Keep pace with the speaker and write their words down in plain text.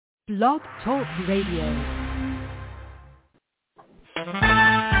Blog Talk Radio.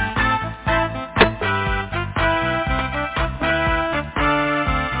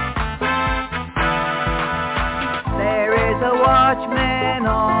 Watchman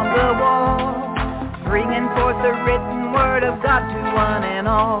on the wall, bringing forth the written word of God to one and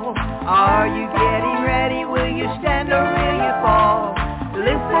all. Are you getting ready? Will you stand or will you fall?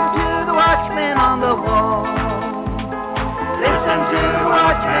 Listen to the watchman on the wall. Listen to the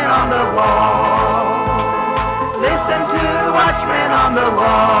watchman on the wall. Listen to the watchman on the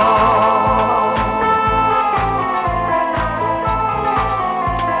wall.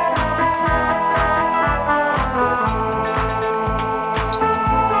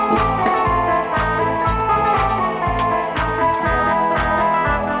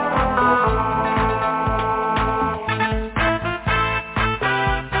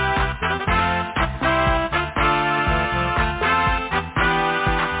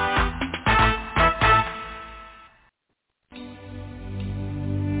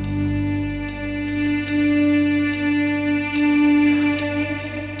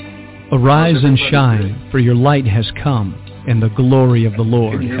 Arise and shine, for your light has come, and the glory of the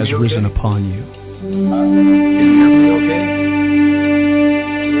Lord has risen upon you. Can you hear me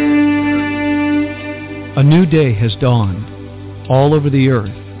okay? A new day has dawned. All over the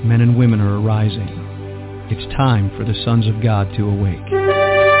earth, men and women are arising. It's time for the sons of God to awake.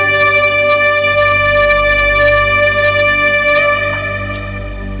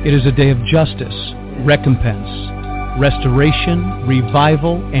 It is a day of justice, recompense, restoration,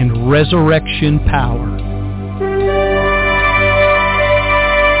 revival, and resurrection power.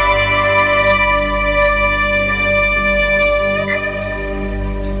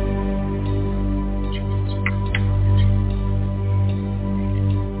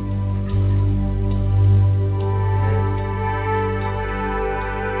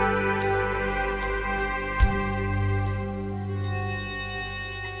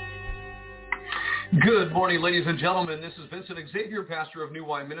 Good morning, ladies and gentlemen. This is Vincent Xavier, pastor of New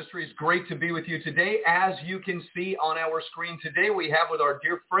Wine Ministries. Great to be with you today. As you can see on our screen today, we have our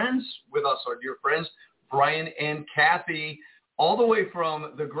dear friends, Brian and Cathy, all the way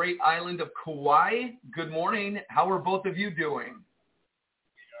from the great island of Kauai. Good morning. How are both of you doing?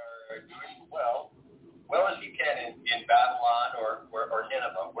 We are doing well as you can in Babylon or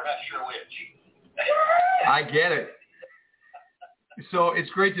Nineveh. We're not sure which. I get it. So it's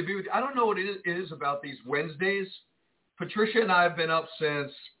great to be with you. I don't know what it is about these Wednesdays. Patricia and I have been up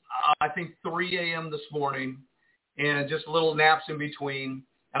since, I think, 3 a.m. this morning, and just little naps in between.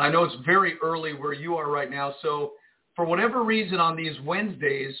 And I know it's very early where you are right now. So for whatever reason on these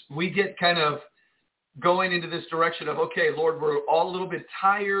Wednesdays, we get kind of going into this direction of, okay, Lord, we're all a little bit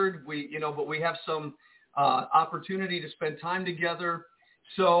tired. But we have some opportunity to spend time together.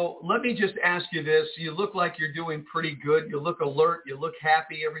 So let me just ask you this. You look like you're doing pretty good. You look alert. You look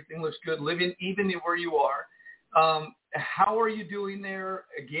happy. Everything looks good. Living even where you are. How are you doing there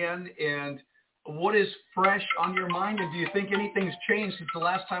again? And what is fresh on your mind? And do you think anything's changed since the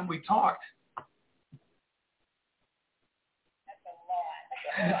last time we talked? That's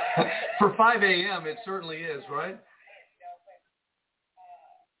a lot. For 5 a.m., it certainly is, right?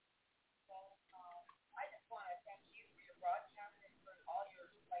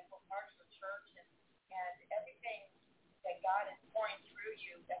 God is pouring through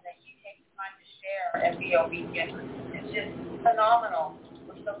you and that you take the time to share and be obedient. It's just phenomenal.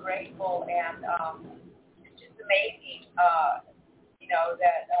 We're so grateful and it's just amazing, that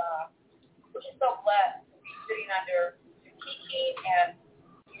we're just so blessed to be sitting under your teaching and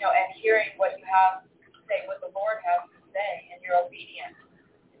hearing what you have to say, what the Lord has to say, and your obedience.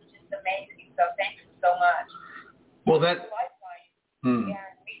 It's just amazing. So thank you so much. Well, that... And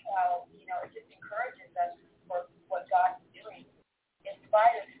meanwhile, it just encourages us for what God is doing. In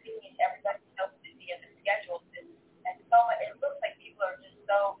spite of seeing everybody so busy in the schedules and so much, it looks like people are just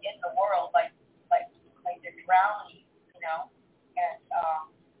so in the world, like they're drowning, but know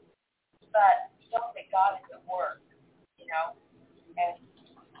that God is at work, and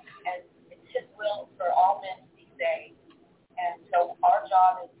it's His will for all men to be saved. And so our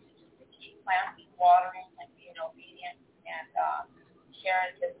job is to keep planting, watering, and being obedient and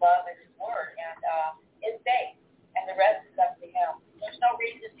sharing His love and His word, and His faith. And the rest is up to Him. There's no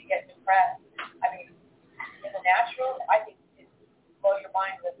reason to get depressed. I mean, in the natural, I think it blows your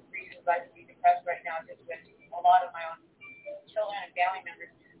mind with the reasons I can be depressed right now, just with a lot of my own children and family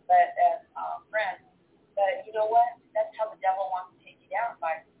members, but as friends. But you know what? That's how the devil wants to take you down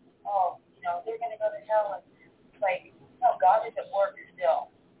by, they're going to go to hell. And it's like, no, God is at work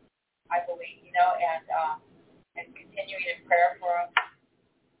still, I believe, and continuing in prayer for them.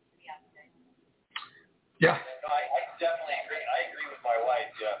 Yeah. No, I definitely agree. I agree with my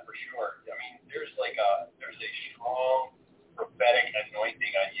wife, for sure. I mean, there's a strong prophetic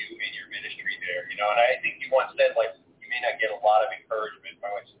anointing on you in your ministry there, and I think you once said, like, you may not get a lot of encouragement.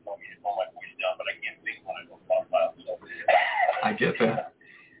 My wife told me to pull my voice down, but I can't think when I go talk loud. So I get that.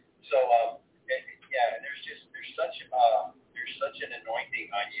 So, there's such an anointing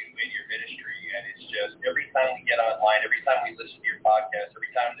on you in your ministry, and it's just every time we get online, every time we listen to your podcast, every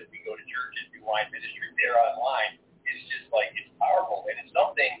time that we go to church and do wine ministry there online, it's just like it's powerful, and it's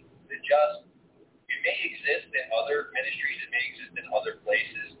something that just it may exist in other ministries, it may exist in other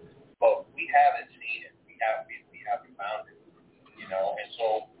places, but we haven't seen it. We haven't found it, and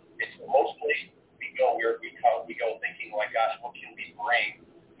so it's mostly we go thinking like, gosh, what can we bring?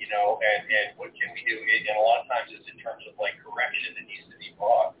 And what can we do? And a lot of times it's in terms of like correction that needs to be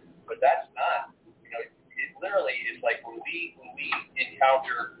brought. But that's not, it literally is like when we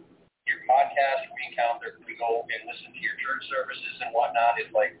encounter your podcast, we go and listen to your church services and whatnot,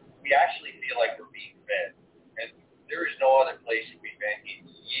 it's like we actually feel like we're being fed. And there is no other place we've been in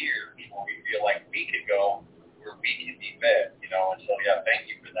years where we feel like we could go where we can be fed, And so, thank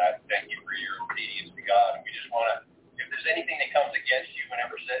you for that. Thank you for your obedience to God. And we just want to, if there's anything that comes against you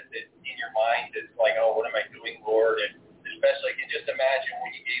whenever said that in your mind, it's like, oh, what am I doing, Lord? And especially, I can just imagine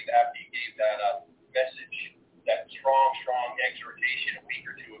when you gave that message, that strong exhortation a week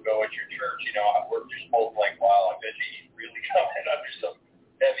or two ago at your church. We're just both like, wow, I bet he's really coming under some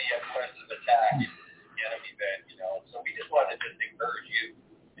heavy aggressive attack. The enemy bed, So we just wanted to just encourage you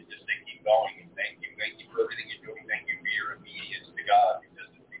and just to keep going. And thank you for everything you're doing. Thank you for your obedience to God,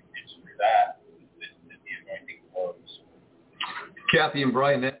 because it's through that the anointing flows. Cathy and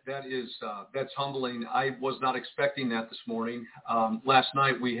Brian, that's humbling. I was not expecting that this morning. Last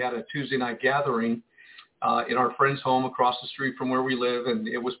night we had a Tuesday night gathering in our friend's home across the street from where we live, and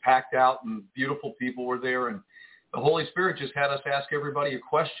it was packed out, and beautiful people were there, and the Holy Spirit just had us ask everybody a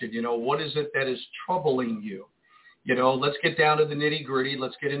question. What is it that is troubling you? Let's get down to the nitty gritty.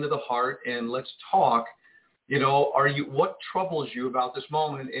 Let's get into the heart, and let's talk. What troubles you about this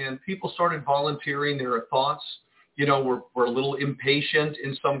moment? And people started volunteering their thoughts. We're a little impatient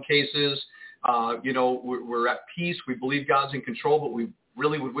in some cases. We're at peace. We believe God's in control, but we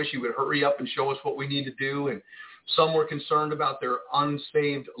really would wish he would hurry up and show us what we need to do. And some were concerned about their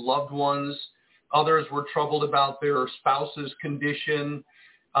unsaved loved ones. Others were troubled about their spouse's condition.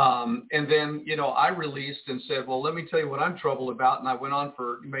 And then, I released and said, well, let me tell you what I'm troubled about. And I went on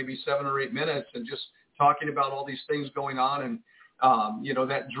for maybe 7 or 8 minutes and just talking about all these things going on. And,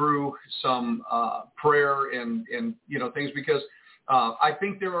 that drew some prayer and things, because I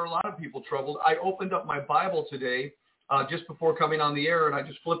think there are a lot of people troubled. I opened up my Bible today just before coming on the air, and I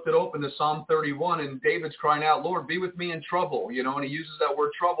just flipped it open to Psalm 31, and David's crying out, Lord, be with me in trouble, and he uses that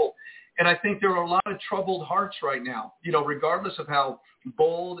word trouble. And I think there are a lot of troubled hearts right now, regardless of how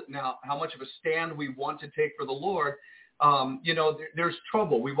bold, now how much of a stand we want to take for the Lord. There's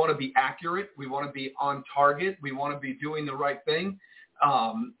trouble. We want to be accurate. We want to be on target. We want to be doing the right thing.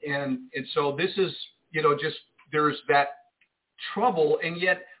 And so this is, there's that trouble, and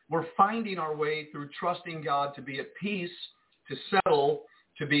yet we're finding our way through trusting God to be at peace, to settle,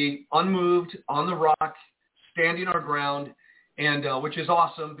 to be unmoved, on the rock, standing our ground, and which is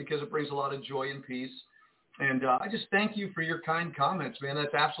awesome because it brings a lot of joy and peace. And I just thank you for your kind comments, man.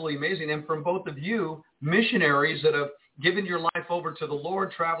 That's absolutely amazing. And from both of you, missionaries that have given your life over to the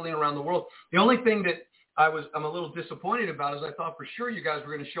Lord, traveling around the world. The only thing that I'm a little disappointed about is I thought for sure you guys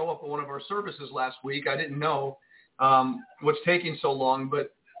were going to show up at one of our services last week. I didn't know what's taking so long.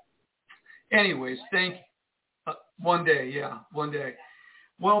 But anyways, one day.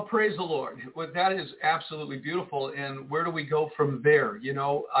 Well, praise the Lord. Well, that is absolutely beautiful. And where do we go from there?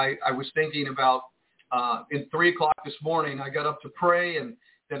 I was thinking about in 3 o'clock this morning, I got up to pray, and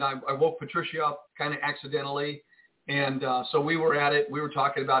then I woke Patricia up kind of accidentally. And so we were at it. We were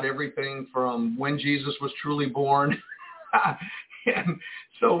talking about everything from when Jesus was truly born. And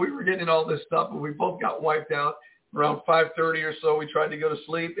so we were getting all this stuff, and we both got wiped out around 5:30 or so. We tried to go to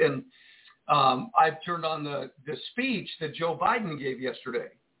sleep, and I turned on the speech that Joe Biden gave yesterday,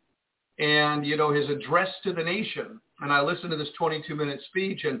 and, his address to the nation. And I listened to this 22-minute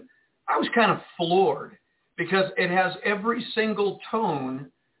speech, and I was kind of floored because it has every single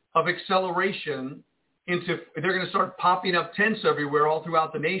tone of acceleration into, they're going to start popping up tents everywhere all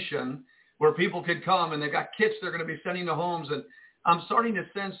throughout the nation where people could come, and they got kits they're going to be sending to homes. And I'm starting to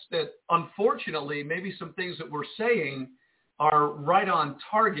sense that, unfortunately, maybe some things that we're saying are right on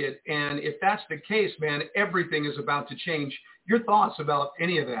target. And if that's the case, man, everything is about to change. Your thoughts about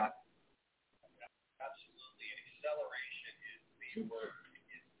any of that? Absolutely. And acceleration is the word.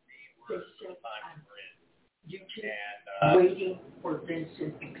 It's the word of the time we're in. Waiting for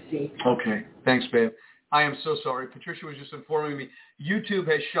Vincent Xavier. Okay. Thanks, babe. I am so sorry. Patricia was just informing me. YouTube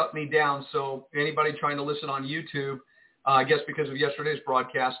has shut me down, so anybody trying to listen on YouTube, I guess because of yesterday's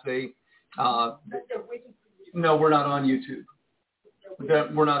broadcast, no, we're not on YouTube.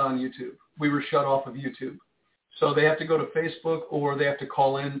 We're not on YouTube. We were shut off of YouTube. So they have to go to Facebook, or they have to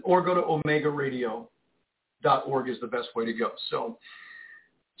call in, or go to omegaradio.org is the best way to go. So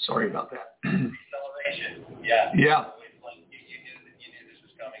sorry about that. Acceleration. Yeah. Yeah. You knew this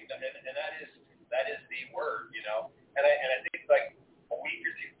was coming, and that is the word, you know. And I think like a week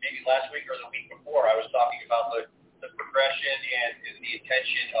or two, maybe last week or the week before, I was talking about the progression and the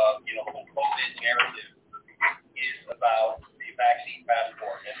intention of, you know, the whole COVID narrative is about the vaccine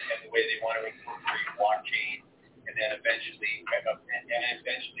passport and the way they want to incorporate blockchain, and then eventually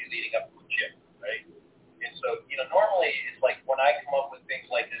leading up to a chip, right? And so, you know, normally it's like when I come up with things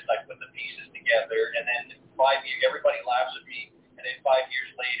like this, I put the pieces together, and then 5 years, everybody laughs at me, and then 5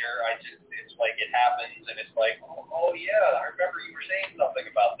 years later, it's like it happens, and it's like, oh yeah, I remember you were saying something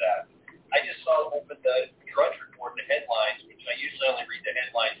about that. I just opened the Drudge Report, the headlines, which I usually only read the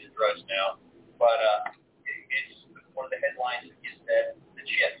headlines in Drudge now, but it's one of the headlines is that the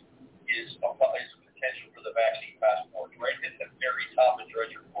chip is a potential for the vaccine passport. Right at the very top of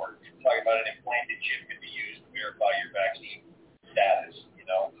Drudge Report, talking about an implanted chip could be used to verify your vaccine status, you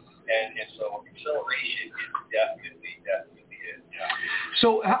know, and so acceleration is definitely it. Yeah.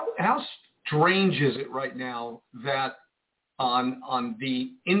 So how strange is it right now that on the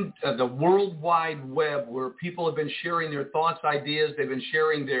World Wide Web, where people have been sharing their thoughts, ideas, they've been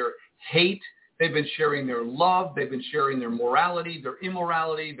sharing their hate, they've been sharing their love, they've been sharing their morality, their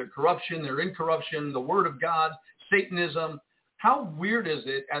immorality, their corruption, their incorruption, the Word of God, Satanism. How weird is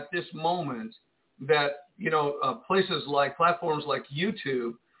it at this moment that, you know, platforms like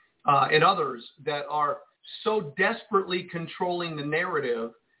YouTube and others that are so desperately controlling the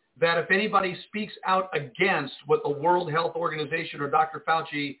narrative that if anybody speaks out against what the World Health Organization or Dr.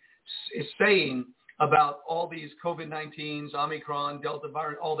 Fauci is saying about all these COVID-19s, Omicron, Delta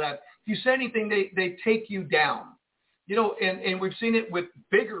variant, all that, if you say anything, they take you down. You know, and we've seen it with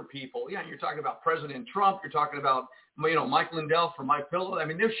bigger people. Yeah, you're talking about President Trump. You're talking about, you know, Mike Lindell from MyPillow. I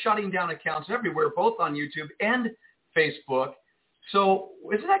mean, they're shutting down accounts everywhere, both on YouTube and Facebook. So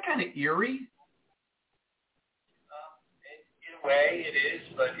isn't that kind of eerie? Way it is,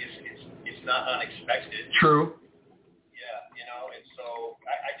 but it's not unexpected. True. Yeah, you know, and so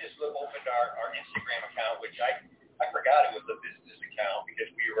I just opened our Instagram account, which I forgot it was a business account because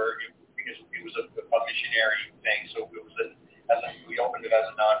it was a missionary thing. So it was we opened it as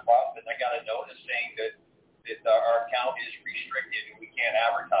a nonprofit, and I got a notice saying that our account is restricted and we can't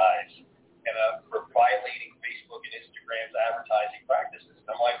advertise, and for violating Facebook and Instagram's advertising practices.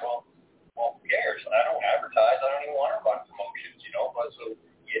 And I'm like, well, who cares? I don't advertise. I don't even want to run promotions, you know. But so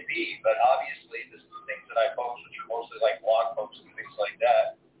yippee. But obviously, the things that I post, which are mostly like blog posts and things like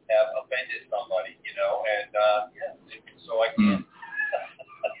that, have offended somebody, you know. And so I can't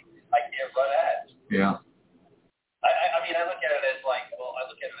run ads. Yeah. I mean, I look at it as like, well, I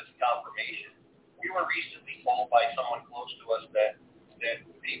look at it as confirmation. We were recently told by someone close to us that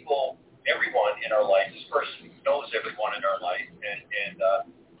people, everyone in our life, this person knows everyone in our life,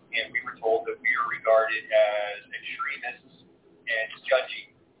 and we were told that we are regarded as extremists and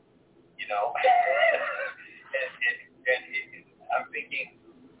judgy, you know. and I'm thinking,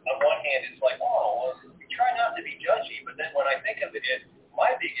 on one hand, it's like, oh, well, we try not to be judgy, but then when I think of it,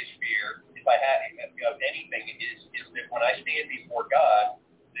 my biggest fear, if I had of anything, is that when I stand before God,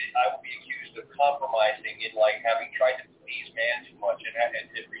 that I will be accused of compromising in like having tried to please man too much and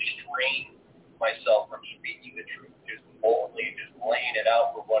restrain myself from speaking the truth, just boldly, just laying it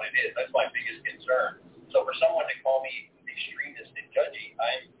out for what it is. That's my biggest concern. So for someone to call me extremist and judgy,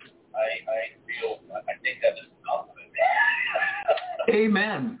 I think that is a compliment.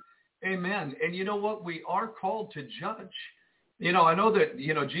 Amen. Amen. And you know what? We are called to judge. You know, I know that,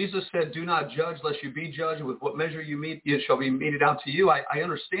 you know, Jesus said, do not judge lest you be judged. With what measure you meet, it shall be meted out to you. I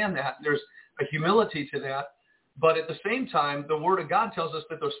understand that. There's a humility to that. But at the same time, the Word of God tells us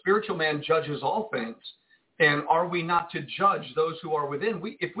that the spiritual man judges all things. And are we not to judge those who are within?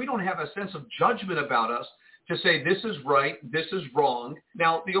 If we don't have a sense of judgment about us to say this is right, this is wrong.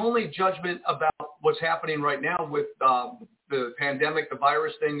 Now, the only judgment about what's happening right now with the pandemic, the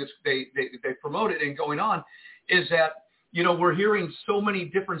virus thing that they promoted and going on is that, you know, we're hearing so many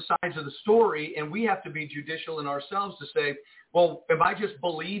different sides of the story, and we have to be judicial in ourselves to say, well, am I just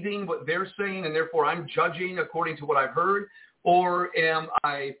believing what they're saying and therefore I'm judging according to what I've heard? Or am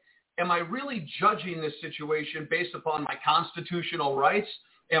I really judging this situation based upon my constitutional rights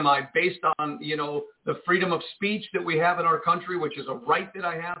Am I based on, the freedom of speech that we have in our country, which is a right that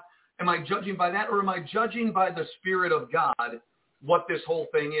I have? Am I judging by that, or am I judging by the Spirit of God what this whole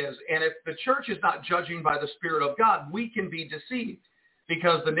thing is? And if the church is not judging by the Spirit of God, we can be deceived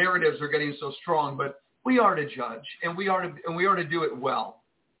because the narratives are getting so strong. But we are to judge, and we are to do it well.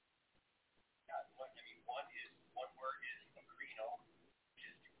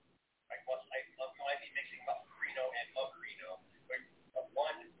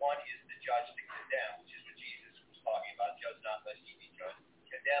 One is the judge to condemn, which is what Jesus was talking about. Judge not, lest ye be judged.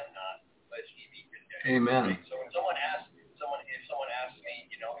 Condemn not, lest ye be condemned. Amen. Right? So if someone asks me,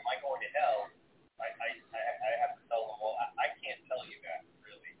 am I going to hell? I have to tell them, well, I can't tell you that,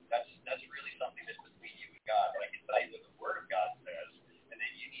 really. That's really something that's between you and God. But I can tell you what the Word of God says, and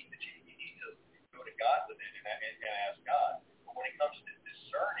then you need to go to God with it and ask God. But when it comes to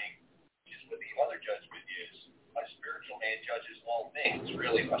discerning, which is what the other judgment is, a spiritual man judges all things,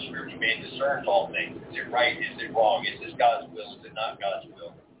 really. A spiritual man discerns all things. Is it right? Is it wrong? Is this God's will? Is it not God's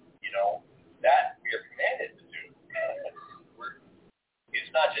will? That we are commanded to do.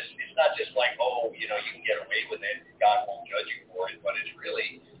 It's not just like, you can get away with it. God won't judge you for it. But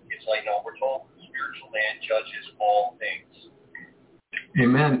it's like, no, we're told the spiritual man judges all things.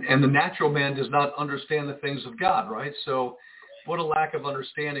 Amen. And the natural man does not understand the things of God, right? So what a lack of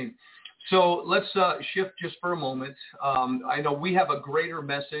understanding. So let's shift just for a moment. I know we have a greater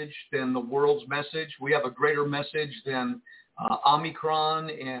message than the world's message. We have a greater message than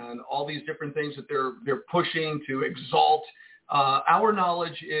Omicron and all these different things that they're pushing to exalt. Our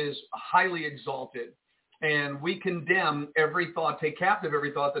knowledge is highly exalted, and we condemn every thought, take captive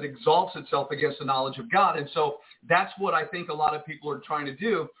every thought that exalts itself against the knowledge of God. And so that's what I think a lot of people are trying to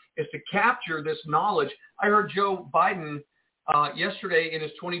do, is to capture this knowledge. I heard Joe Biden yesterday in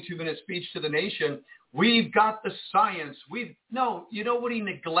his 22-minute speech to the nation, we've got the science. No, you know what he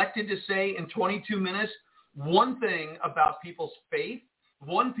neglected to say in 22 minutes? One thing about people's faith,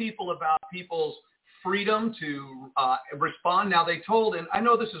 about people's freedom to respond. Now they told, and I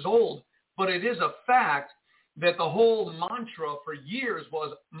know this is old, but it is a fact that the whole mantra for years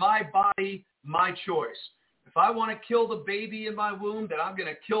was my body, my choice. If I want to kill the baby in my womb, then I'm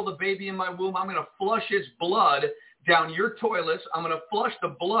going to kill the baby in my womb. I'm going to flush its blood down your toilets. I'm going to flush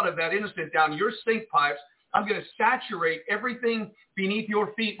the blood of that innocent down your sink pipes. I'm going to saturate everything beneath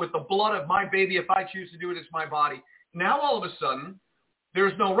your feet with the blood of my baby. If I choose to do it, it's my body. Now, all of a sudden,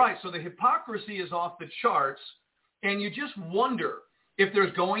 there's no right. So the hypocrisy is off the charts, and you just wonder if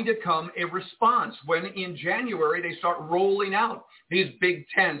there's going to come a response when in January they start rolling out these big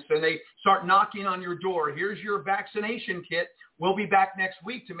tents and they start knocking on your door. Here's your vaccination kit. We'll be back next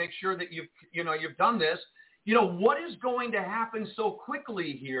week to make sure that you've done this. What is going to happen so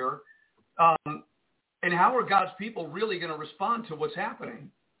quickly here, and how are God's people really going to respond to what's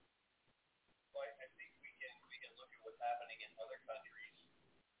happening? Well, I think we can look at what's happening in other countries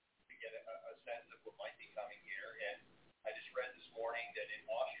to get a sense of what might be coming here. And I just read this morning that in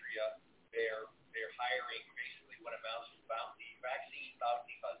Austria, they're hiring basically what amounts to vaccine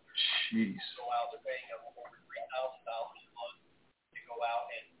bounty hunters. Jeez. Go out, they're paying them over $3,000 a month to go out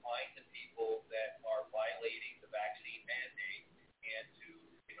and find the people that are violating the vaccine mandate and to,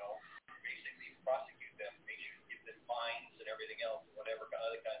 basically prosecute them, make sure to give them fines and everything else, and whatever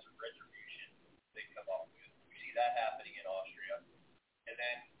other kinds of retribution they come up with. We see that happening in Austria. And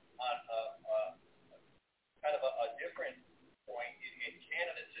then on kind of a different point, in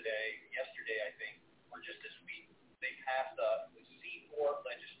Canada yesterday I think, or just this week, they passed the C4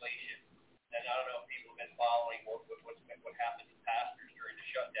 legislation. And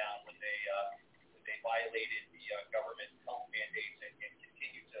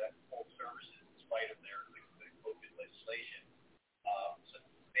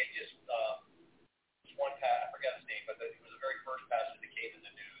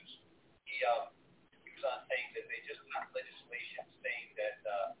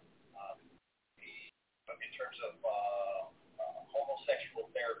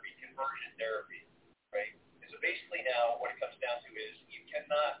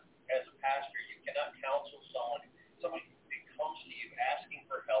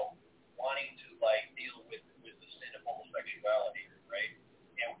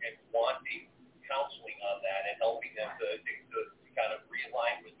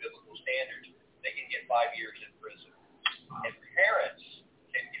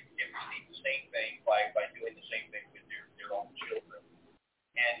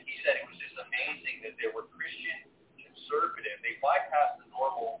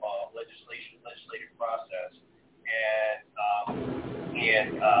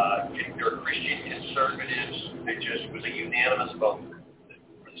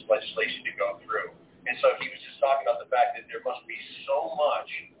legislation to go through. And so he was just talking about the fact that there must be so much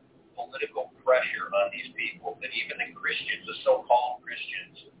political pressure on these people that even the Christians, the so-called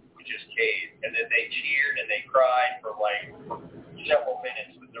Christians, would just cave. And then they cheered and they cried for like several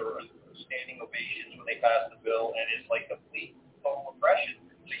minutes. But there were standing ovations when they passed the bill, and it's like complete total oppression.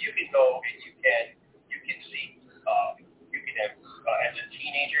 So you can go and you can see, you can have, as a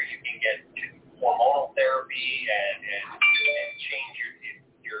teenager, you can get hormonal therapy and change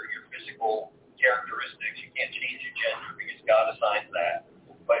your physical characteristics. You can't change your gender because God assigns that.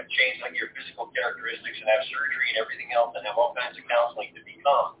 But change like your physical characteristics and have surgery and everything else and have all kinds of counseling to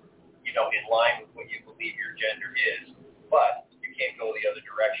become, in line with what you believe your gender is. But you can't go the other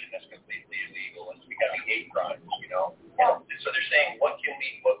direction. That's completely illegal. It's becoming hate crimes, And so they're saying, what can we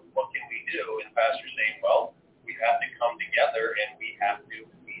do? And the pastor's saying, well, we have to come together and we have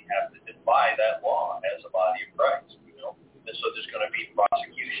to defy that law as a body of Christ, And so there's going to be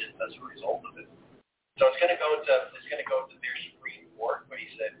prosecutions as a result of it. So it's going to go to their Supreme Court, but he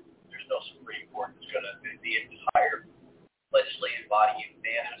said there's no Supreme Court. It's going to the entire legislative body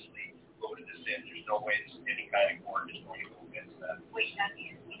unanimously voted this in. There's no way any kind of court is going to go against that. Wait,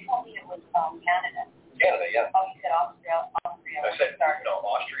 you told me it was Canada. Canada, yeah. Oh, you said Austria. I said no.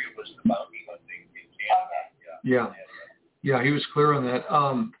 Austria was the founding, I think, in Canada. Okay. Yeah, he was clear on that.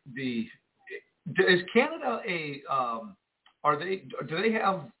 Is Canada do they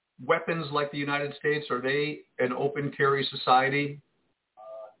have weapons like the United States? Are they an open carry society?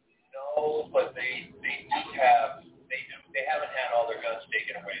 No, but they do have. They haven't had all their guns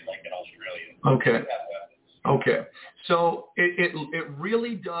taken away like in Australia. Okay. They have weapons. Okay. So it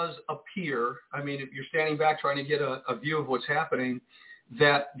really does appear, I mean, if you're standing back trying to get a view of what's happening,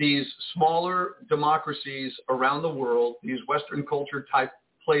 that these smaller democracies around the world, these Western culture type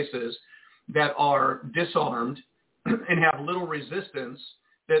places that are disarmed and have little resistance,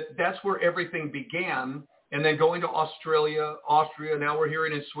 that's where everything began. And then going to Australia, Austria, now we're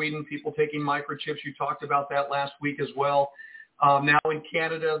hearing in Sweden, people taking microchips. You talked about that last week as well. Now in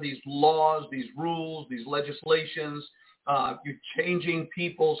Canada, these laws, these rules, these legislations, you're changing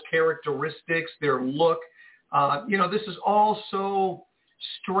people's characteristics, their look. This is all so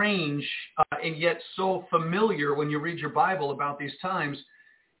strange and yet so familiar when you read your Bible about these times.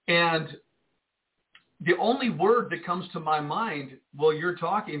 And the only word that comes to my mind while you're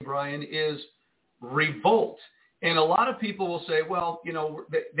talking, Brian, is revolt. And a lot of people will say, well,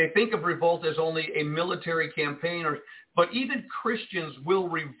 they think of revolt as only a military campaign, but even Christians will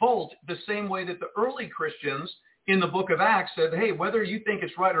revolt the same way that the early Christians in the book of Acts said, hey, whether you think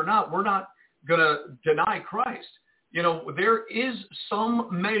it's right or not, we're not going to deny Christ. There is some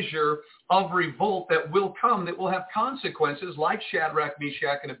measure of revolt that will come that will have consequences, like Shadrach,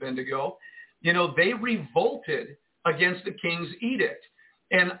 Meshach, and Abednego. They revolted against the king's edict.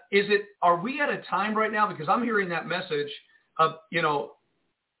 And are we at a time right now, because I'm hearing that message,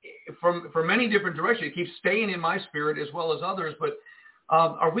 from many different directions. It keeps staying in my spirit as well as others. But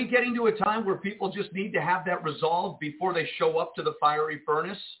are we getting to a time where people just need to have that resolve before they show up to the fiery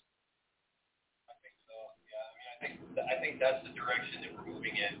furnace? I think so. Yeah. I think that's the direction that we're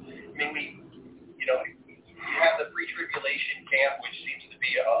moving in. You have the pre-tribulation camp, which seems to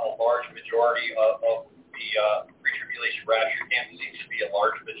be a large majority of the pre-tribulation rapture camp. Seems to be a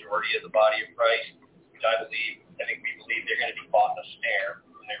large majority of the body of Christ, which I think we believe they're going to be caught in a snare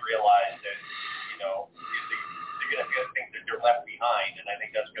when they realize that, they're going to think that they're left behind, and I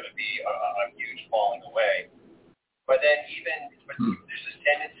think that's going to be a huge falling away. But then there's this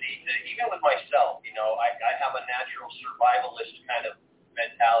tendency to, even with myself, I have a natural survivalist kind of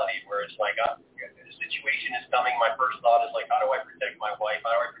mentality where it's like, the situation is coming. My first thought is like, how do I protect my wife?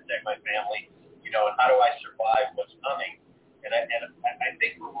 How do I protect my family? And how do I survive what's coming? And I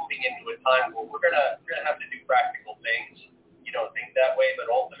think we're moving into a time where we're gonna have to do practical things, think that way. But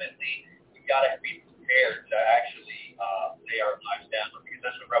ultimately, we've got to be prepared to actually lay our lives down, because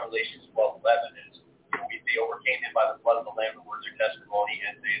that's what Revelation 12:11 is. They overcame him by the blood of the Lamb and words of testimony,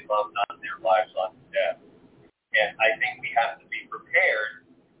 and they loved not their lives unto death. And I think we have to be prepared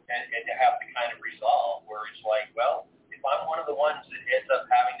and to have the kind of resolve where it's like, well, if I'm one of the ones that ends up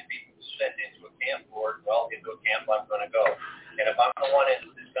having to be sent into a camp, Lord, well, into a camp I'm going to go. And if I'm the one that's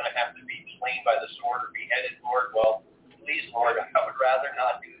going to have to be slain by the sword or beheaded, Lord, well, please, Lord, I would rather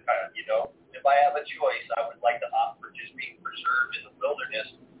not do that, If I have a choice, I would like to opt for just being preserved in the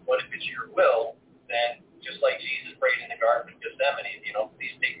wilderness. But if it's your will, then just like Jesus prayed in the Garden of Gethsemane,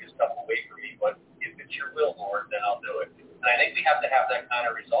 please take this cup away from me. But if it's your will, Lord, then I'll do it. And I think we have to have that kind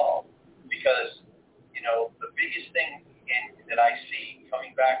of resolve, because, the biggest thing that I see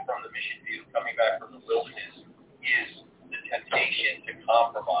coming back from the mission field, coming back from the wilderness, is the temptation to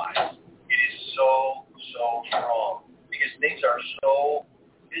compromise. lives. It is so strong because things are so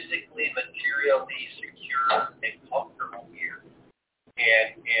physically, materially secure and comfortable here.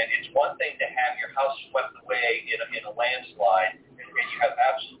 And it's one thing to have your house swept away in a landslide, and you have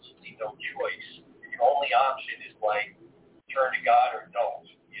absolutely no choice. Your only option is like turn to God or don't,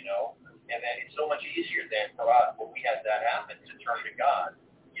 you know. And then it's so much easier then for us when we had that happen to turn to God,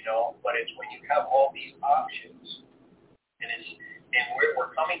 you know. But it's when you have all these options, and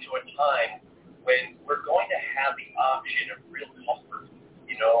we're coming to a time when we're going to have the option of real comfort,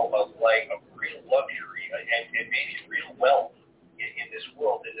 you know, of like a real luxury and maybe real wealth in this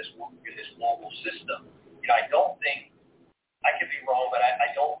world, in this global system. You know, I don't think, I could be wrong, but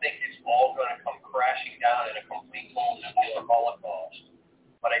I don't think it's all going to come crashing down in a complete total nuclear holocaust.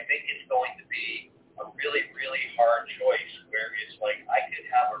 But I think it's going to be a really, really hard choice where it's like I could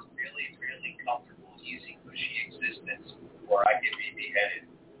have a really, really comfortable, easy, cushy existence, or I could be beheaded.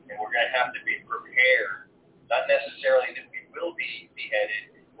 And we're going to have to be prepared, not necessarily that we will be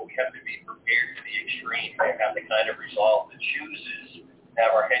beheaded, but we have to be prepared for the extreme and have the kind of resolve that chooses to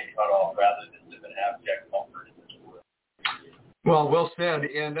have our head cut off rather than live in abject comfort in this world. Well said.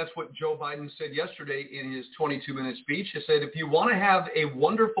 And that's what Joe Biden said yesterday in his 22-minute speech. He said, if you want to have a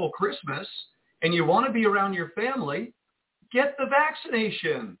wonderful Christmas and you want to be around your family, get the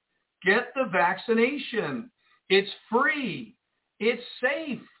vaccination. Get the vaccination. It's free. It's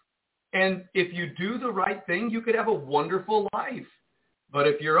safe. And if you do the right thing, you could have a wonderful life. But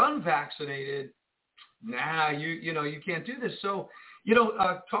if you're unvaccinated, you can't do this. So,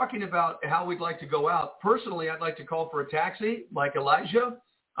 talking about how we'd like to go out, personally, I'd like to call for a taxi like Elijah,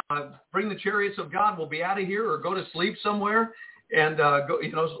 bring the chariots of God. We'll be out of here or go to sleep somewhere and go,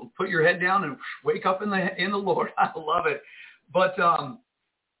 put your head down and wake up in the Lord. I love it. But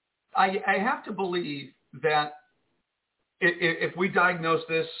I have to believe that if we diagnose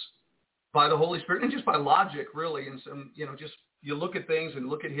this by the Holy Spirit and just by logic, really, and some, just you look at things and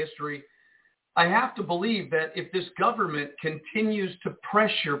look at history, I have to believe that if this government continues to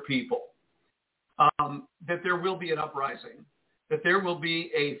pressure people, that there will be an uprising, that there will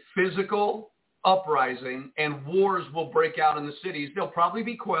be a physical uprising and wars will break out in the cities. They'll probably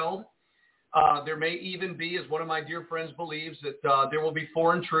be quelled. There may even be, as one of my dear friends believes, that there will be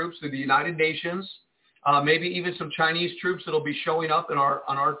foreign troops through the United Nations, maybe even some Chinese troops that will be showing up on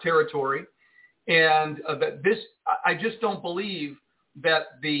our territory. And that I just don't believe that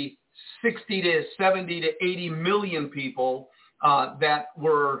the 60 to 70 to 80 million people that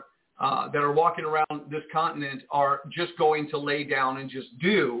are walking around this continent are just going to lay down and just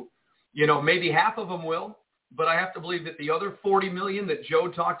do. Maybe half of them will, but I have to believe that the other 40 million that Joe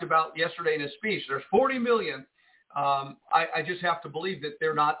talked about yesterday in his speech, there's 40 million. I just have to believe that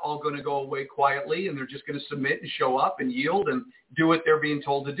they're not all going to go away quietly and they're just going to submit and show up and yield and do what they're being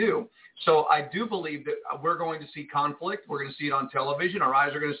told to do. So I do believe that we're going to see conflict. We're going to see it on television. Our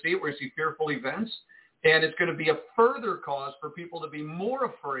eyes are going to see it. We're going to see fearful events. And it's going to be a further cause for people to be more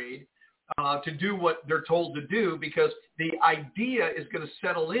afraid to do what they're told to do, because the idea is going to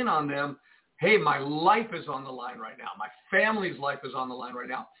settle in on them. Hey, my life is on the line right now. My family's life is on the line right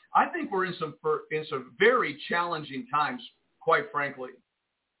now. I think we're in some very challenging times, quite frankly.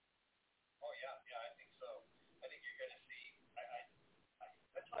 Oh, yeah, I think so. I think you're going to see,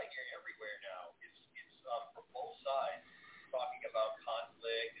 that's what I hear everywhere now. It's from both sides talking about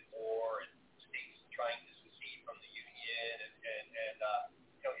conflict and war and states trying to secede from the Union and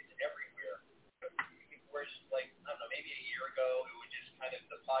it's everywhere. Whereas, like, I don't know, maybe a year ago, it would just kind of,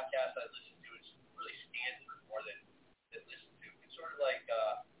 the podcast I listened to is really scan through more than listen to. It's sort of like,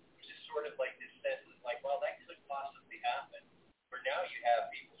 sort of like this sense of like, well, that could possibly happen. Where now you have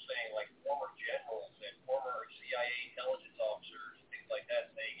people saying, like former generals and former CIA intelligence officers and things like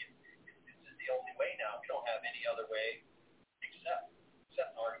that saying this is the only way now. We don't have any other way except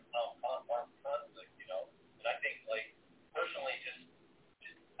armed conflict, And I think, like, personally,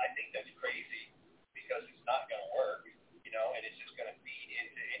 I think that's crazy because it's not going to work, and it's just going to feed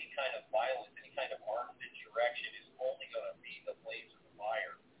into any kind of violence, any kind of armed insurrection is only going to feed the flames of the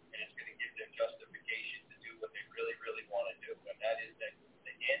fire. And it's going to give them justification to do what they really, really want to do, and that is to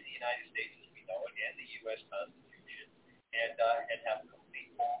end the United States as we know it, and the U.S. Constitution, and have a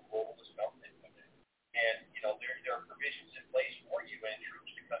complete globalist government with it. And there are provisions in place for UN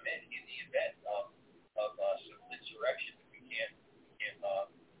troops to come in the event of civil insurrection that we can't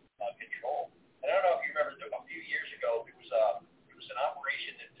control. And I don't know if you remember, a few years ago, it was an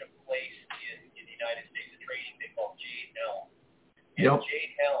operation that took place in the United States, a training they called Jade Helm. And Yep.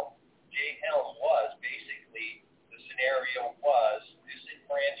 Jade Helm was basically, the scenario was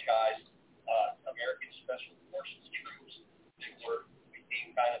disenfranchised American Special Forces troops that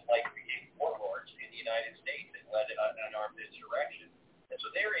became kind of armed insurrection. And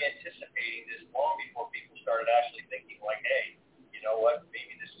so they were anticipating this long before people started actually thinking like, hey, you know what,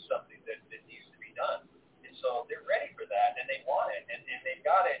 maybe this is something that needs to be done. And so they're ready for that, and they want it, and they've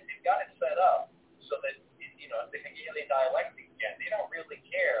got it set up so that, you know, the Hegelian dialectic again, they don't really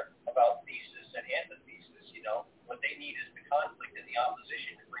care about thesis and antithesis, you know. What they need is the conflict and the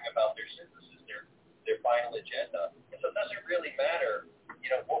opposition to bring about their synthesis, their final agenda. And so it doesn't really matter, you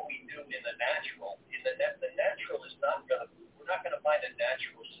know, what we do in the natural. The natural is we're not going to find a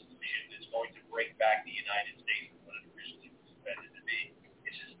natural solution that's going to bring back the United States from what it originally was intended to be.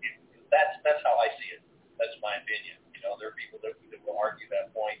 It's just, that's how I see it. That's my opinion. You know, there are people that will argue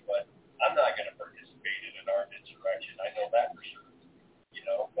that point, but I'm not going to participate in an armed insurrection. I know that for sure. You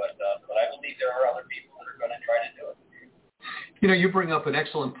know, but I believe there are other people that are going to try to do it. You know, you bring up an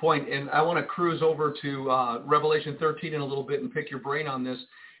excellent point, and I want to cruise over to Revelation 13 in a little bit and pick your brain on this.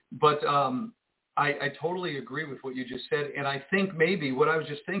 But I totally agree with what you just said, and I think maybe what I was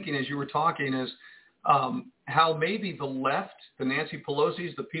just thinking as you were talking is how maybe the left, the Nancy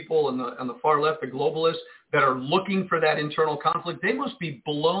Pelosi's, the people on the far left, the globalists that are looking for that internal conflict, they must be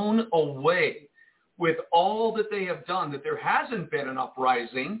blown away with all that they have done, that there hasn't been an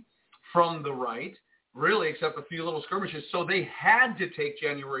uprising from the right, really, except a few little skirmishes. So they had to take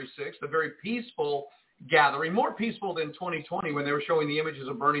January 6th, a very peaceful gathering, more peaceful than 2020 when they were showing the images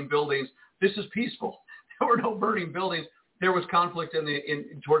of burning buildings. This is peaceful. There were no burning buildings. There was conflict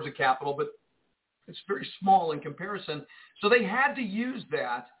towards the Capitol, but it's very small in comparison. So they had to use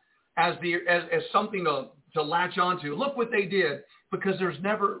that as something to latch onto. Look what they did, because there's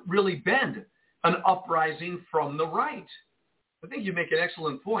never really been an uprising from the right. I think you make an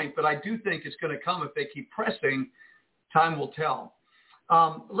excellent point, but I do think it's going to come if they keep pressing. Time will tell.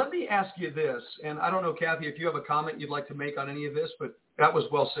 Let me ask you this, and I don't know, Cathy, if you have a comment you'd like to make on any of this, but that was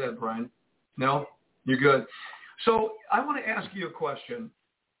well said, Brian. No? You're good. So I want to ask you a question,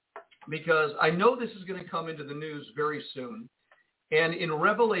 because I know this is going to come into the news very soon. And in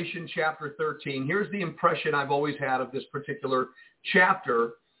Revelation chapter 13, here's the impression I've always had of this particular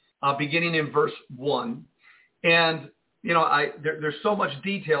chapter, beginning in verse 1. And, you know, there's so much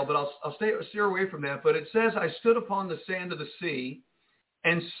detail, but I'll steer away from that. But it says, I stood upon the sand of the sea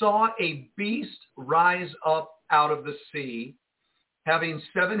and saw a beast rise up out of the sea, having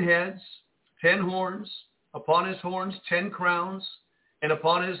 7 heads, 10 horns, upon his horns 10 crowns, and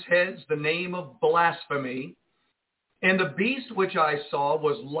upon his heads the name of blasphemy. And the beast which I saw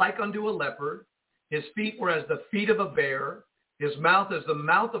was like unto a leopard. His feet were as the feet of a bear, his mouth as the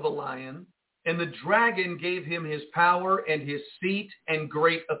mouth of a lion. And the dragon gave him his power and his seat and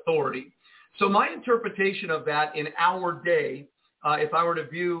great authority. So my interpretation of that in our day, if I were to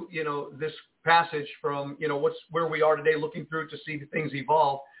view, you know, this passage from, you know, where we are today, looking through to see things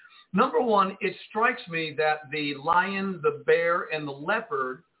evolve. Number one, it strikes me that the lion, the bear, and the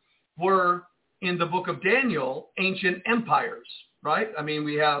leopard were, in the book of Daniel, ancient empires, right? I mean,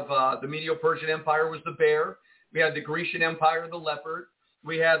 we have the Medo-Persian Empire was the bear. We had the Grecian Empire, the leopard.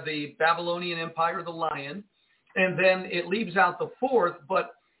 We had the Babylonian Empire, the lion. And then it leaves out the fourth,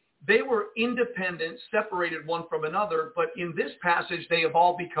 but they were independent, separated one from another. But in this passage, they have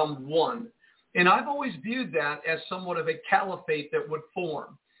all become one. And I've always viewed that as somewhat of a caliphate that would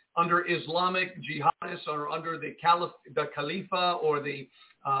form under Islamic jihadists, or under the Khalifa, or the,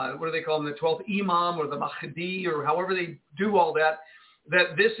 what do they call them, the 12th Imam, or the Mahdi, or however they do all that,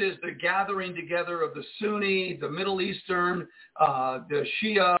 that this is the gathering together of the Sunni, the Middle Eastern, the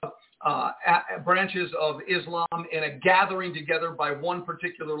Shia branches of Islam, and a gathering together by one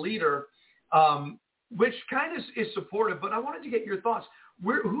particular leader, which kind of is supportive. But I wanted to get your thoughts.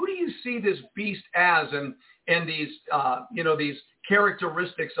 Who do you see this beast as, and these, you know, these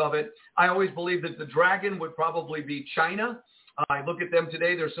characteristics of it? I always believe that the dragon would probably be China. I look at them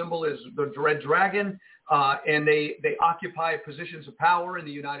today, their symbol is the red dragon, and they occupy positions of power in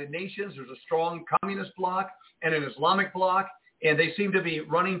the United Nations. There's a strong communist bloc and an Islamic bloc, and they seem to be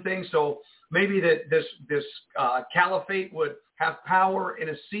running things. So maybe that this caliphate would have power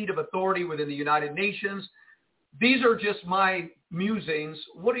and a seat of authority within the United Nations. These are just my musings.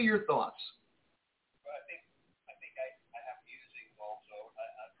 What are your thoughts? Well, I think I have musings also.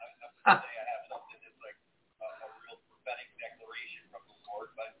 I would say I have something that's like a real prophetic declaration from the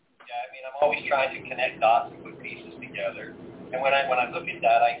Lord. But yeah, I mean, I'm always trying to connect dots and put pieces together. And when I look at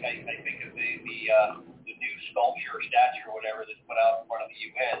that, I think of the new sculpture or statue or whatever that's put out in front of the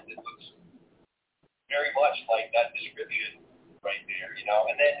UN that looks very much like that description right there, you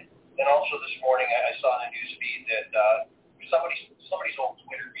know. And then also this morning I saw in the news feed that somebody's old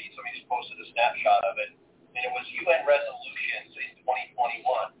Twitter feed, somebody just posted a snapshot of it, and it was UN resolutions in 2021,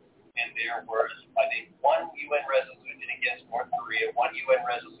 and there was, I think, one UN resolution in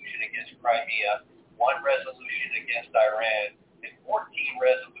Crimea, 1 resolution against Iran, and 14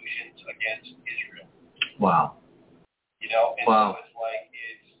 resolutions against Israel. Wow. You know, and wow. so it's like,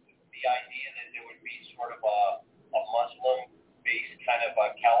 it's the idea that there would be sort of a Muslim-based kind of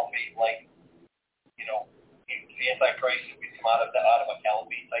a caliphate-like, you know, the Antichrist would come out of a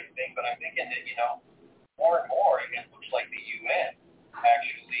caliphate type thing. But I'm thinking that, you know, more and more, it looks like the UN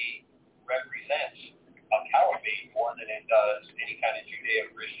actually represents a caliphate more than it does any kind of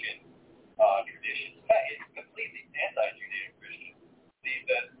Judeo-Christian tradition. It's completely anti-Judeo-Christian.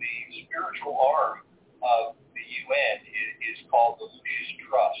 The spiritual arm of the UN is called the Lucis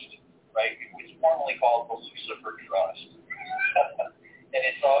Trust, right? It was formerly called the Lucifer Trust. And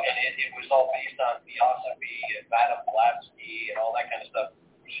it was all based on theosophy and Madame Blavatsky and all that kind of stuff,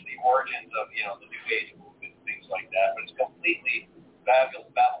 which is the origins of, you know, the New Age movement and things like that. But it's completely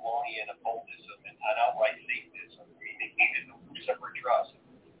Babylonian occultism and outright Satanism. I mean, they came into the Lucifer Trust,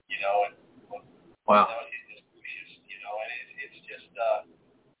 you know, and wow. It's Lucius, you know, and it's just,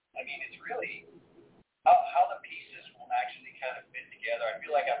 I mean, it's really how the pieces will actually kind of fit together. I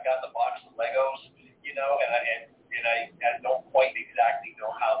feel like I've got the box of Legos, you know, and I don't quite exactly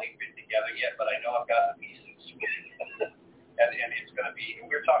know how they fit together yet, but I know I've got the pieces. and it's going to be, and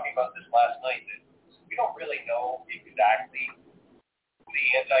we were talking about this last night, that we don't really know exactly who the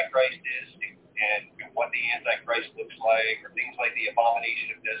Antichrist is and what the Antichrist looks like, or things like the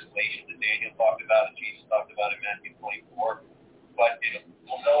abomination of desolation that Daniel talked about and Jesus talked about in Matthew 24. But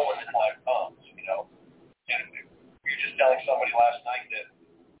we'll know when the time comes, you know. And we were just telling somebody last night that,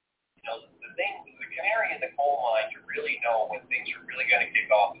 you know, the canary in the coal mine to really know when things are really going to kick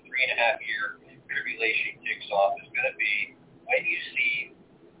off, the 3.5-year tribulation kicks off, is going to be when you see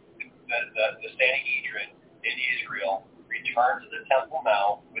the Sanhedrin in Israel return to the Temple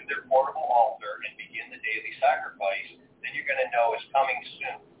Mount with their portable altar and begin the daily sacrifice. Then you're going to know it's coming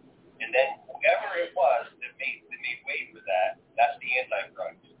soon. And then whoever it was that made way for that, that's the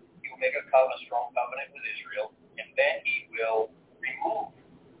Antichrist. He will make a strong covenant with Israel, and then he will remove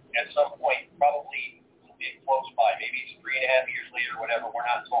at some point, probably close by, maybe it's 3.5 years later, whatever, we're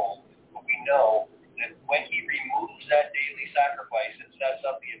not told, but we know that when he removes that daily sacrifice and sets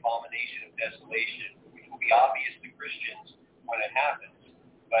up the abomination of desolation, which will be obvious to Christians when it happens,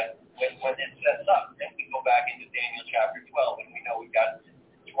 but when it sets up, then we go back into Daniel chapter 12, and we know we've got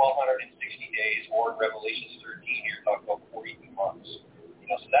 1,260 days, or Revelation 13 here, talking about 42 months. You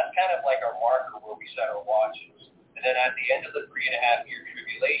know, so that's kind of like our marker where we set our watches. And then at the end of the 3.5-year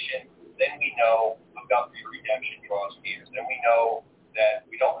tribulation, then we know the government redemption draws near. Then we know that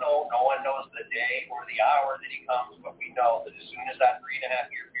we don't know, no one knows the day or the hour that he comes, but we know that as soon as that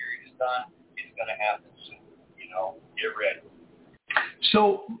 3.5-year period is done, it's going to happen soon. You know, get ready.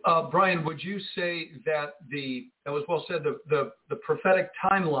 So, Brian, would you say that that was well said, the prophetic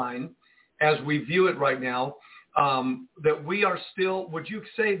timeline, as we view it right now, that we are still, would you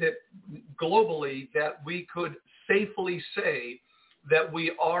say that globally that we could safely say that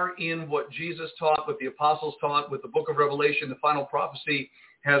we are in what Jesus taught, what the apostles taught, what the book of Revelation, the final prophecy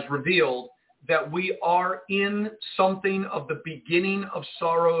has revealed, that we are in something of the beginning of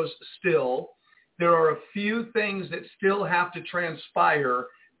sorrows still? There are a few things that still have to transpire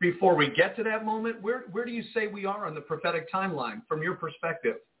before we get to that moment. Where do you say we are on the prophetic timeline from your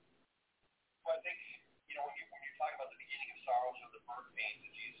perspective? Well, I think, you know, when you're talking about the beginning of sorrows or the birth pains that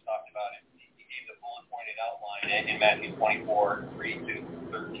Jesus talked about, he gave the bullet-pointed outline in Matthew 24, 3 to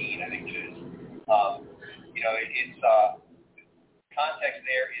 13, I think it is. You know, it's context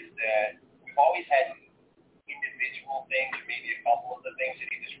there is that we've always had individual things, or maybe a couple of the things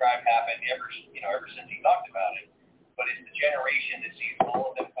that he described happen ever since he talked about it. But it's the generation that sees all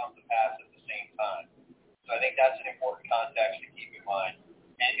of them come to pass at the same time. So I think that's an important context to keep in mind.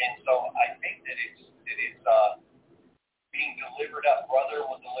 And so I think that it's being delivered up. Brother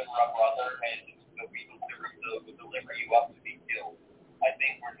will deliver up brother, and will deliver you up to be killed. I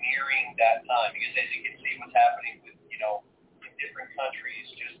think we're nearing that time, because as you can see what's happening with, you know, in different countries,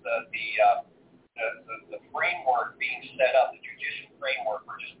 just the framework being set up, the judicial framework,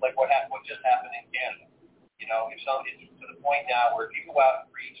 or just like what just happened in Canada. You know, it's to the point now where people go out and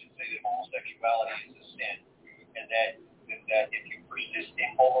preach and say that homosexuality is a sin, and that if you persist in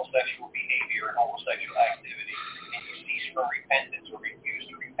homosexual behavior and homosexual activity, and you cease from repentance or refuse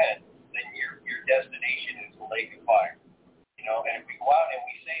to repent, then your destination is the lake of fire. You know, and if we go out and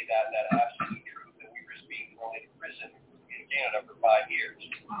we say that absolute truth, then we risk being thrown into prison in Canada for 5 years.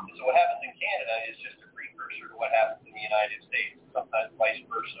 And so what happens in Canada is just a precursor to what happens in the United States, and sometimes vice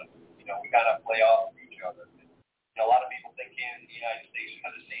versa. You know, we kind of play off of each other. You know, a lot of people think Canada and the United States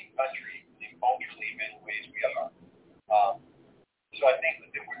are the same country, and culturally in many ways we are. So I think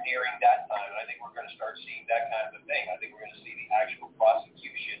that we're nearing that time.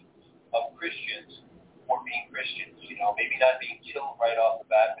 right off the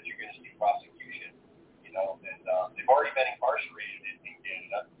bat that you're going to see prosecution, and they've already been incarcerated in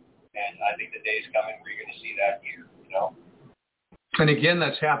Canada, and I think the day is coming where you're going to see that here, And again,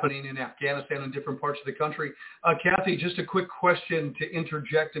 that's happening in Afghanistan and different parts of the country. Cathy, just a quick question to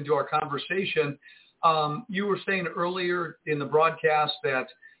interject into our conversation. You were saying earlier in the broadcast that,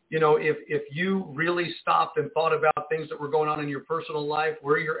 if you really stopped and thought about things that were going on in your personal life,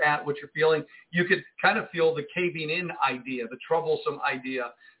 where you're at, what you're feeling, you could kind of feel the caving in idea, the troublesome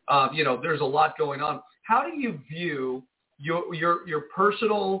idea. There's a lot going on. How do you view your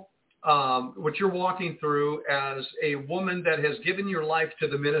personal what you're walking through as a woman that has given your life to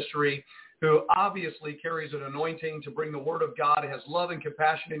the ministry, who obviously carries an anointing to bring the word of God, has love and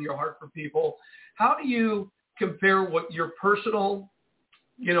compassion in your heart for people? How do you compare what your personal,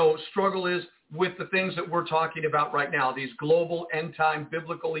 struggle is with the things that we're talking about right now, these global end time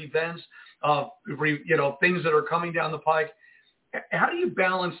biblical events of, things that are coming down the pike? How do you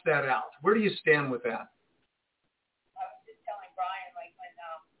balance that out? Where do you stand with that?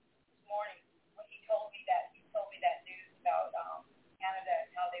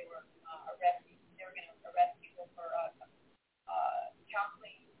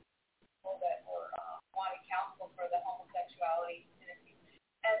 For the homosexuality ministry.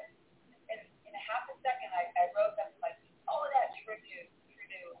 And in a half a second, I wrote them like, oh, that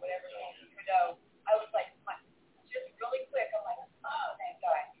Trudeau, whatever it is, Trudeau. I was like, just really quick, I'm like, oh, that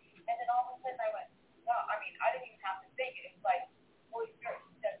guy. And then all of a sudden I went, no, I didn't even have to think it. It was like, Holy Spirit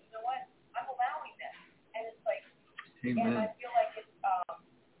said, you know what? I'm allowing this. And it's like, Amen. And I feel like it's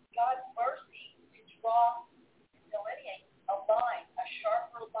God's mercy to draw, delineate a line, a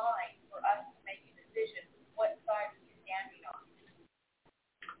sharper line for us to make a decision. What side are you standing on?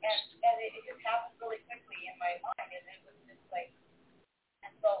 And it just happened really quickly in my mind, and it was just like,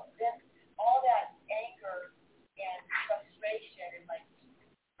 and so then all that anger and frustration and like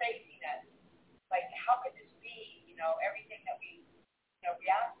craziness, like how could this be? Everything that we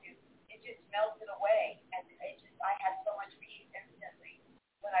react to, it just melted away, and I had so much peace instantly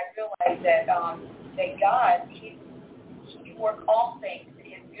when I realized that that God, He can work all things to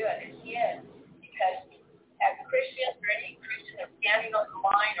His good, and He is, because as Christians, or any Christian that's standing on the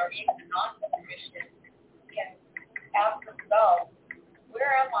line, or even a non-Christian, can ask themselves,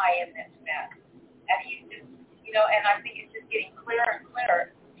 where am I in this mess? And He's just, and I think it's just getting clearer and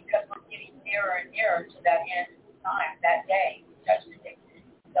clearer, because we're getting nearer and nearer to that end time, that day, Judgment Day.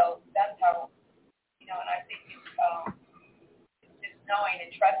 So that's how, and I think it's just knowing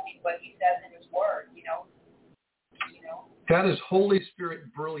and trusting what He says in His Word, That is Holy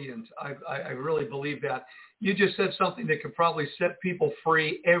Spirit brilliant. I really believe that. You just said something that could probably set people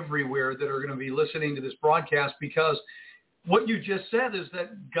free everywhere that are going to be listening to this broadcast, because what you just said is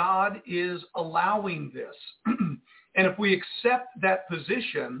that God is allowing this. And if we accept that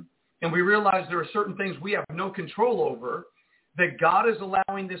position and we realize there are certain things we have no control over, that God is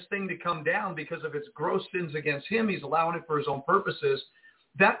allowing this thing to come down because of its gross sins against Him, He's allowing it for His own purposes,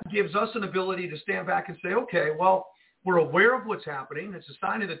 that gives us an ability to stand back and say, okay, well, we're aware of what's happening. It's a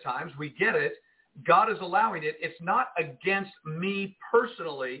sign of the times. We get it. God is allowing it. It's not against me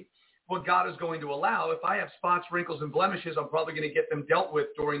personally what God is going to allow. If I have spots, wrinkles, and blemishes, I'm probably going to get them dealt with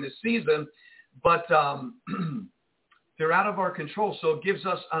during this season. But they're out of our control. So it gives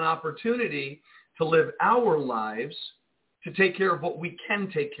us an opportunity to live our lives to take care of what we can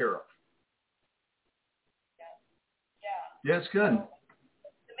take care of. Yeah, it's good.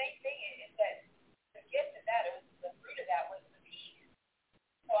 The main thing is that the gift of that, the fruit of that was the peace.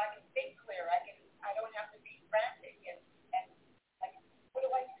 So I can think clear. I don't have to be frantic and like, what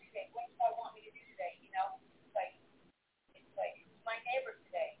do I do today? What do I want me to do today? It's like my neighbor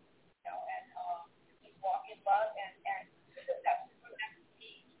today, and just walk in love and that's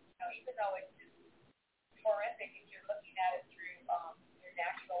peace. Even though it's just horrific if you're looking at it through your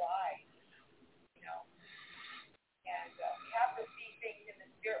natural eyes, And we have to see things in the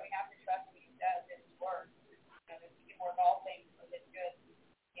Spirit. We have to trust what He says in His Word. That He can work all things for His good,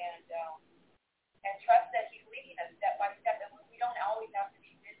 and trust that He's leading us step by step. And we don't always have to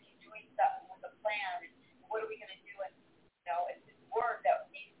be busy doing something with a plan. And what are we going to do? And it's His Word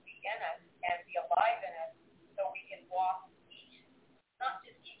that needs to be in us and be alive in us, so we can walk not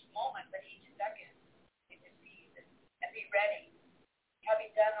just each moment, but each second in His peace and be ready.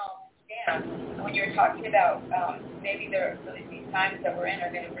 Having done all to stand, when you're talking about maybe these times that we're in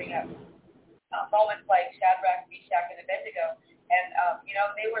are going to bring up moments like Shadrach, Meshach, and Abednego, and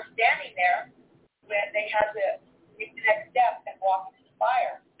they were standing there when they had to take the next step and walk into the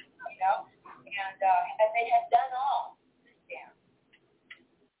fire, and they had done all to stand.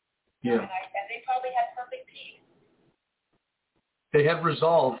 Yeah. And they probably had perfect peace. They had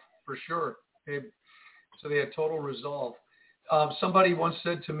resolve, for sure. So they had total resolve. Somebody once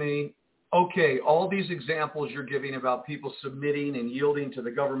said to me, okay, all these examples you're giving about people submitting and yielding to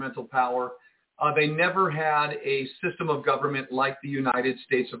the governmental power, they never had a system of government like the United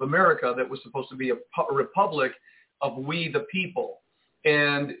States of America that was supposed to be a republic of we the people,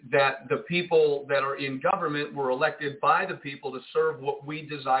 and that the people that are in government were elected by the people to serve what we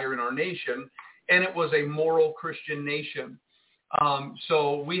desire in our nation, and it was a moral Christian nation.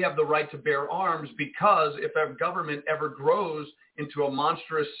 So we have the right to bear arms because if our government ever grows into a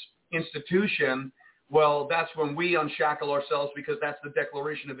monstrous institution, well, that's when we unshackle ourselves because that's the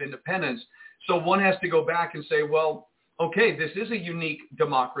Declaration of Independence. So one has to go back and say, well, okay, this is a unique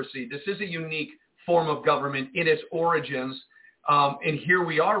democracy. This is a unique form of government in its origins. And here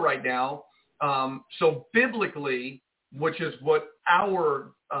we are right now. So biblically, which is what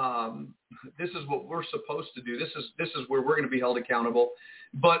this is what we're supposed to do. This is where we're going to be held accountable.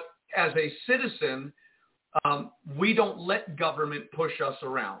 But as a citizen, we don't let government push us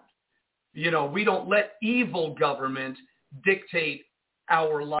around. We don't let evil government dictate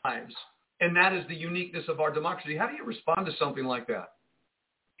our lives. And that is the uniqueness of our democracy. How do you respond to something like that?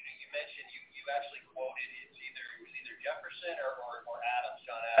 You mentioned, you actually quoted, it was either Jefferson or Adams,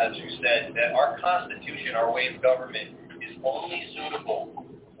 John Adams, who said that our Constitution, our way of government, is only suitable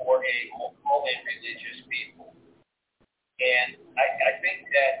for a moral and religious people. And I think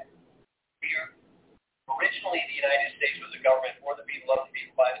that originally the United States was a government for the people, of the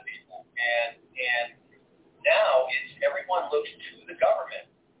people, by the people. And now it's everyone looks to the government.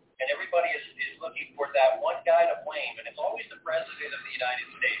 And everybody is looking for that one guy to blame. And it's always the President of the United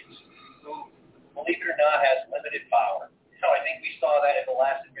States who, believe it or not, has limited power. I think we saw that in the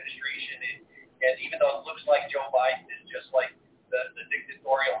last administration. And even though it looks like Joe Biden is just like the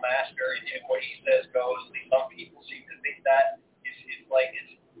dictatorial master, and what he says goes, at least some people seem to think that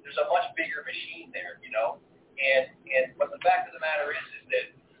there's a much bigger machine there, but the fact of the matter is that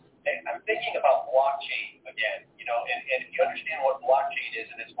I'm thinking about blockchain again, and if you understand what blockchain is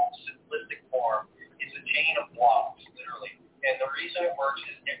in its most simplistic form, it's a chain of blocks, literally. And the reason it works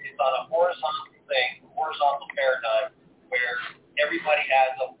is it's on a horizontal paradigm where everybody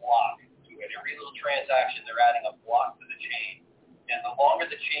adds a block to it. Every little transaction, they're adding a block to the chain. And the longer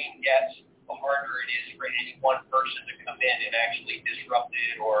the chain gets, the harder it is for any one person to come in and actually disrupt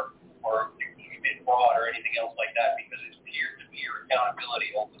it or commit fraud or anything else like that, because it's peer-to-peer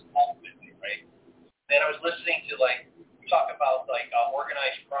accountability ultimately, right? Then I was listening to talk about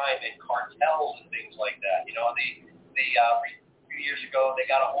organized crime and cartels and things like that. A few years ago they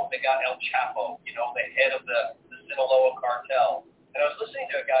got El Chapo, the head of the Sinaloa cartel. And I was listening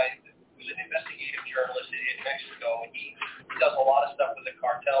to a guy who's an investigative journalist in Mexico, and he does a lot of stuff with the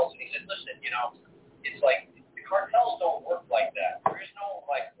cartels. And he said, listen, it's like the cartels don't work like that. There is no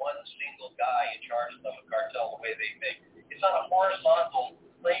one single guy in charge of a cartel the way they think. It's on a horizontal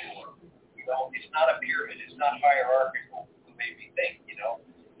framework. It's not a pyramid. It's not hierarchical the way we think.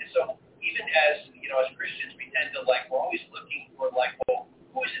 And so even as as Christians, we tend to we're always looking for well,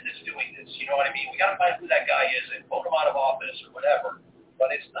 who is it that's doing this? You know what I mean? We got to find who that guy is and vote him out of office or whatever.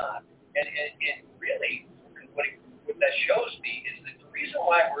 But it's not. And really, what that shows me is that the reason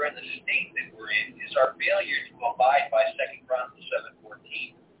why we're in the state that we're in is our failure to abide by 2 Chronicles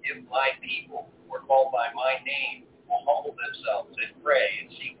 7:14. If my people who are called by my name will humble themselves and pray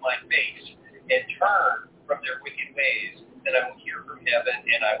and seek my face and turn from their wicked ways, then I will hear from heaven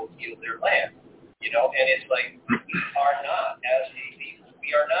and I will heal their land. And it's we are not, as a people,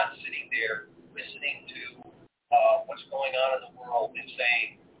 we are not sitting there listening to what's going on in the world and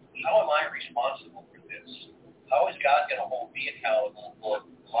saying, how am I responsible for this? How is God going to hold me accountable for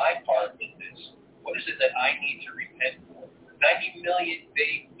my part in this? What is it that I need to repent for? 90 million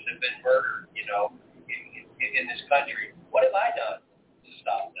babies have been murdered, in this country. What have I done to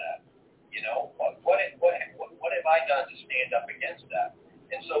stop that? What have I done to stand up against that?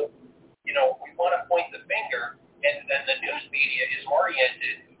 And so, we want to point the finger, and then the news media is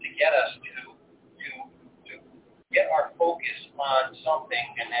oriented to get us to get our focus on something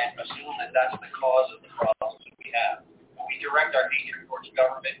and then assume that that's the cause of the problems that we have. We direct our hatred towards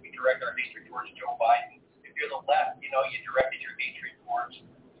government. We direct our hatred towards Joe Biden. If you're the left, you directed your hatred towards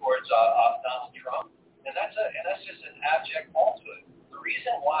Donald Trump, and that's just an abject falsehood. The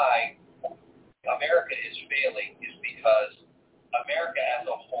reason why America is failing is because America as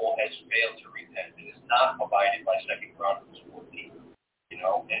a whole has failed to repent. It is not abided by 2 Chronicles 14.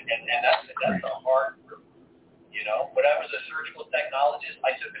 And that's a hard root. When I was a surgical technologist,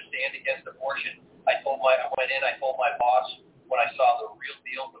 I took a stand against abortion. I told my boss when I saw the real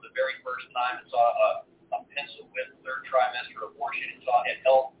deal for the very first time and saw a pencil with third trimester abortion and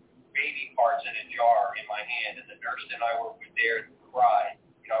held baby parts in a jar in my hand, and the nurse and I were there and cried.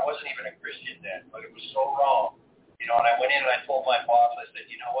 I wasn't even a Christian then, but it was so wrong. And I went in and I told my boss, I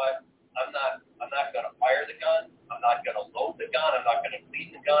said, you know what? I'm not going to fire the gun. I'm not going to load the gun. I'm not going to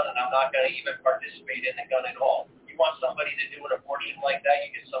clean the gun, and I'm not going to even participate in the gun at all. You want somebody to do an abortion like that,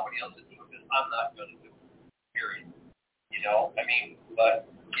 you get somebody else to do it, because I'm not going to do it. Period. But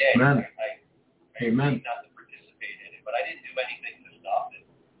yeah, Amen. I Amen. not to participate in it, but I didn't do anything to stop it.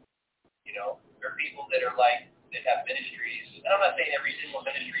 There are people that are that have ministries, and I'm not saying every single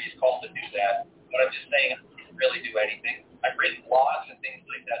ministry is called to do that, but I'm just saying I didn't really do anything. I've written blogs and things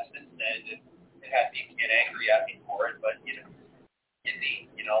like that since then, and had people get angry at me for it, but 60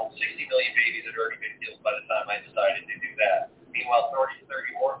 million babies had already been killed by the time I decided to do that. Meanwhile,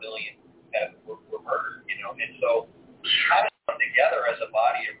 34 million were murdered, and so having come together as a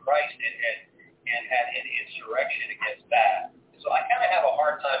body of Christ and had an insurrection against that. So I kind of have a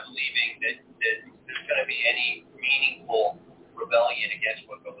hard time believing that there's going to be any meaningful rebellion against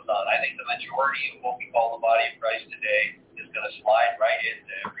what goes on. I think the majority of what we call the body of Christ today is going to slide right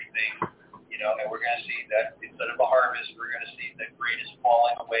into everything, and we're going to see that instead of a harvest, we're going to see the greatest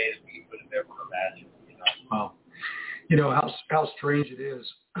falling away as we could have ever imagined. Wow. How strange it is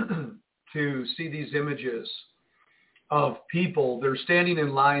to see these images of people. They're standing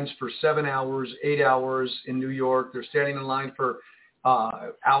in lines for 7 hours, 8 hours in New York. They're standing in line for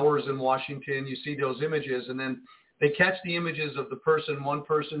hours in Washington. You see those images, and then they catch the images of the person. One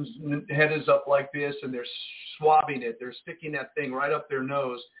person's head is up like this, and they're swabbing it. They're sticking that thing right up their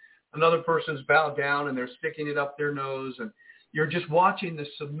nose. Another person's bowed down, and they're sticking it up their nose. And you're just watching the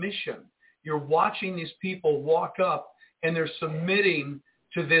submission. You're watching these people walk up, and they're submitting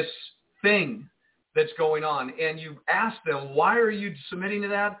to this thing that's going on. And you ask them, why are you submitting to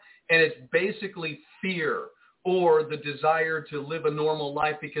that? And it's basically fear or the desire to live a normal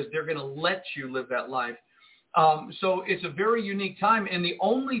life because they're going to let you live that life. So it's a very unique time. And the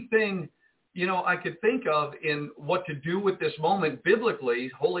only thing, I could think of in what to do with this moment biblically,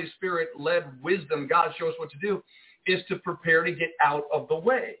 Holy Spirit-led wisdom, God shows us what to do, is to prepare to get out of the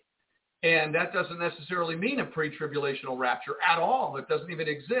way. And that doesn't necessarily mean a pre-tribulational rapture at all. It doesn't even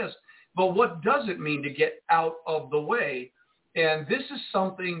exist. But what does it mean to get out of the way? And this is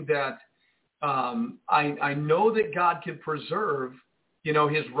something that I know that God can preserve,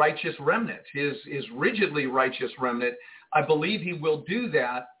 his righteous remnant, his rigidly righteous remnant. I believe he will do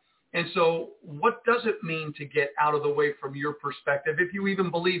that. And so what does it mean to get out of the way from your perspective, if you even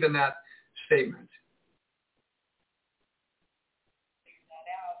believe in that statement?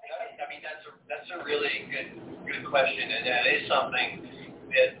 That's a really good question, and that is something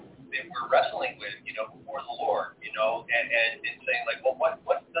that we're wrestling with, before the Lord, and saying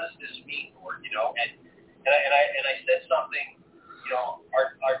what does this mean, Lord, and I said something,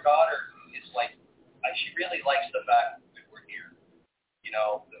 our daughter is she really likes the fact that we're here,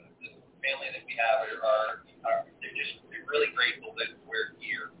 the family that we have are they're really grateful that we're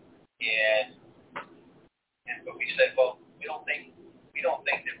here, but we said, well, we don't think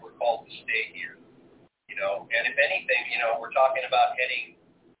that we're called to stay here, and if anything, we're talking about heading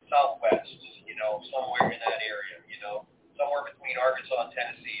southwest, somewhere in that area, somewhere between Arkansas and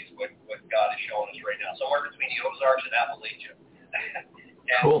Tennessee is what God is showing us right now, somewhere between the Ozarks and Appalachia.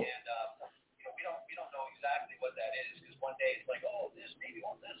 Cool. And we don't know exactly what that is, because one day it's like, oh, this, maybe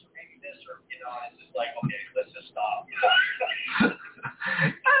this, or maybe this, or, and it's just like, okay, let's just stop.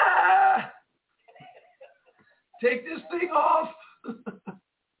 Take this thing off. But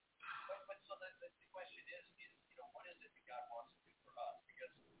so the question is, what is it that God wants to do for us? Because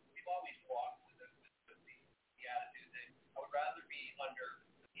we've always walked with the attitude that I would rather be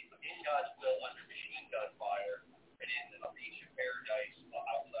in God's will under machine gun fire than in a beach of paradise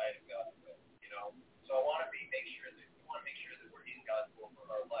outside of God's will. So I want to make sure that we're in God's will for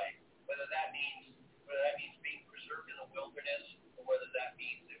our life. Whether that means being preserved in the wilderness, or whether that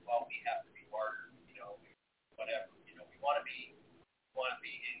means that we have to be martyred, whatever. We want to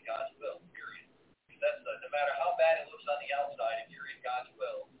be in God's will, period. That's no matter how bad it looks on the outside, if you're in God's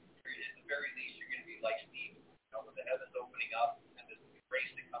will, period, at the very least, you're going to be like Stephen, with the heavens opening up and the grace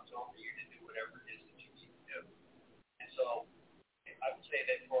that comes over you to do whatever it is that you need to do. And so I would say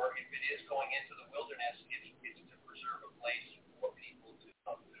that if it is going into the wilderness, it's to preserve a place for people to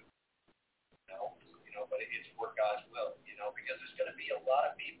come to. But it's for God's will, because there's going to be a lot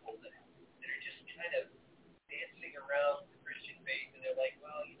of people that are just kind of dancing around the Christian faith, and they're like,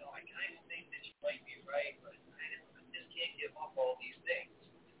 well, I kind of think that you might be right, but I just can't give up all these things.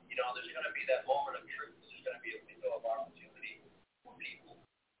 There's going to be that moment of truth. There's going to be a window of opportunity for people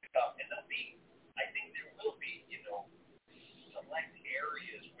to come, and I think there will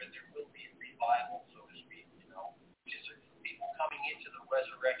Jesus where there will be a revival, so to speak, which is people coming into the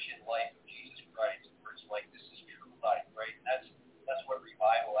resurrection life of Jesus Christ, where it's like this is true life, right? That's what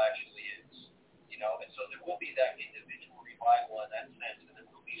revival actually is, and so there will be that individual revival in that sense, and there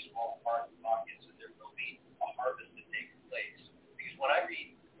will be small pockets, and there will be a harvest that takes place. Because when I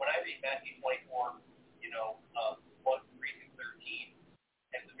read Matthew 24, 1, 3 through 13,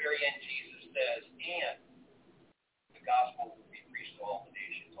 at the very end, Jesus says, and the gospel will be preached to all the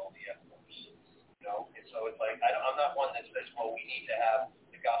nations, all the ethnos. And so it's like, I'm not one that says, well, we need to have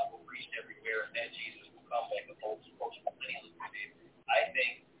the gospel preached everywhere, and then Jesus will come like the post-millennial crusade. I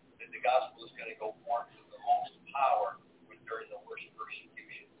think that the gospel is going to go forth with the most power during the worst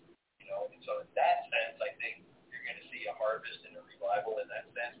persecution. And so in that sense, I think you're going to see a harvest and a revival in that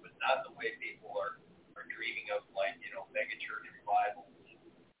sense, but not the way people are dreaming of, like, mega church revival,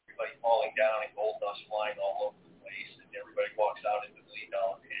 everybody falling down and gold dust flying all over the place, and everybody walks out into $1 million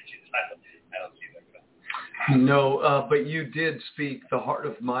mansions. I don't see that going. No, but you did speak the heart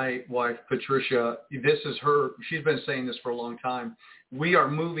of my wife, Patricia. This is her. She's been saying this for a long time. We are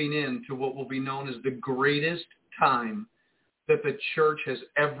moving into what will be known as the greatest time that the church has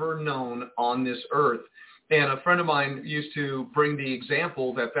ever known on this earth. And a friend of mine used to bring the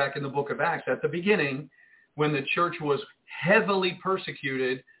example that back in the book of Acts, at the beginning, when the church was heavily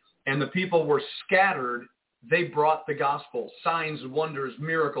persecuted and the people were scattered, they brought the gospel. Signs, wonders,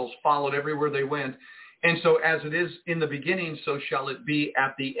 miracles followed everywhere they went. And so as it is in the beginning, so shall it be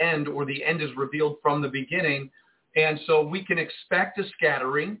at the end, or the end is revealed from the beginning. And so we can expect a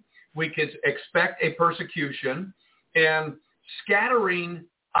scattering. We could expect a persecution. And scattering,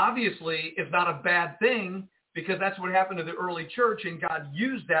 obviously, is not a bad thing, because that's what happened to the early church, and God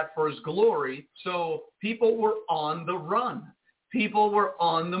used that for his glory. So people were on the run. People were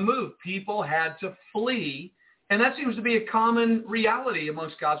on the move. People had to flee. And that seems to be a common reality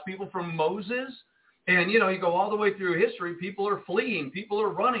amongst God's people from Moses. And, you go all the way through history, people are fleeing. People are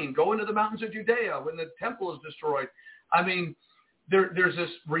running, going to the mountains of Judea when the temple is destroyed. I mean, there's this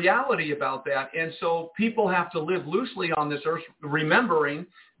reality about that. And so people have to live loosely on this earth, remembering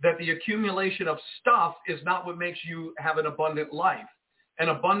that the accumulation of stuff is not what makes you have an abundant life. An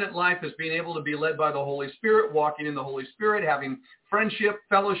abundant life is being able to be led by the Holy Spirit, walking in the Holy Spirit, having friendship,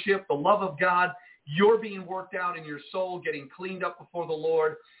 fellowship, the love of God. You're being worked out in your soul, getting cleaned up before the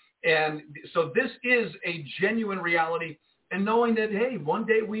Lord. And so this is a genuine reality, and knowing that, hey, one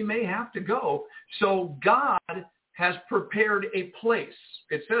day we may have to go. So God has prepared a place.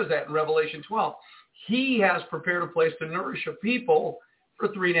 It says that in Revelation 12. He has prepared a place to nourish a people for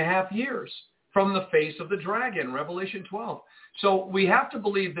 3.5 years from the face of the dragon, Revelation 12. So we have to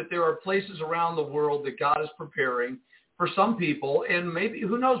believe that there are places around the world that God is preparing for some people, and maybe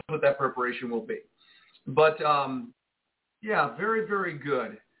who knows what that preparation will be. But, yeah, very, very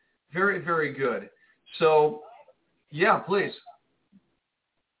good. Very, very good. So, yeah, please.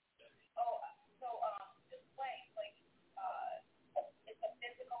 This place, it's a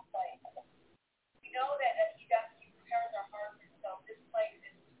physical place. We know that he prepares our hearts, so this place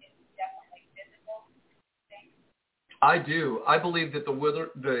is definitely physical. I do. I believe that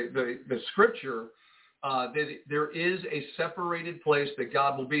the scripture, that there is a separated place that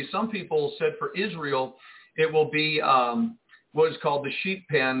God will be. Some people said for Israel, it will be what is called the sheep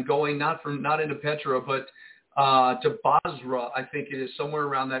pen, going not into Petra, but to Basra, I think it is, somewhere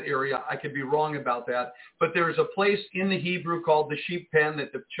around that area. I could be wrong about that. But there is a place in the Hebrew called the sheep pen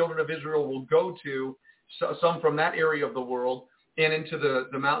that the children of Israel will go to, some from that area of the world, and into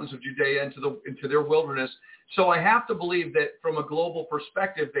the mountains of Judea, into their wilderness. So I have to believe that from a global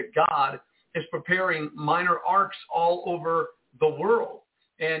perspective that God is preparing minor arcs all over the world.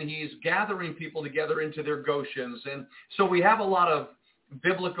 And he's gathering people together into their Goshens. And so we have a lot of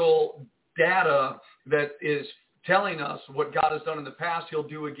biblical data that is telling us what God has done in the past, he'll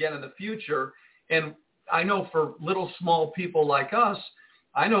do again in the future. And I know for little small people like us,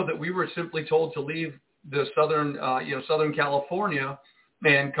 I know that we were simply told to leave the Southern California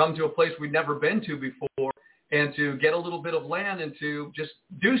and come to a place we'd never been to before, and to get a little bit of land and to just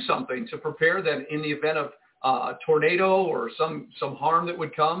do something to prepare that in the event of tornado or some harm that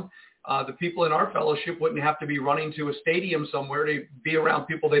would come, the people in our fellowship wouldn't have to be running to a stadium somewhere to be around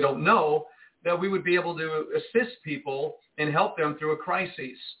people they don't know, that we would be able to assist people and help them through a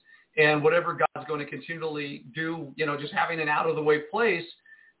crisis. And whatever God's going to continually do, just having an out-of-the-way place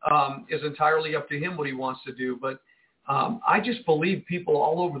is entirely up to him what he wants to do. But I just believe people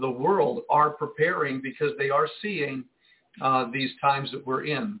all over the world are preparing because they are seeing these times that we're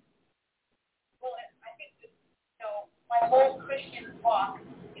in. My whole Christian walk,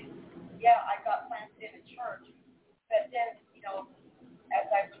 I got planted in a church, but then, as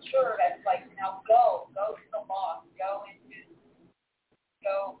I sure that's like, now go to the lost, go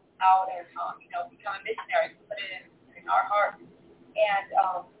out and, become a missionary, put it in our hearts. And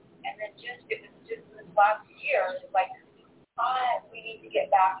then it was just this last year, it's like, we need to get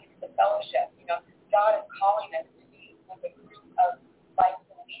back into the fellowship. God is calling us to be with a group of like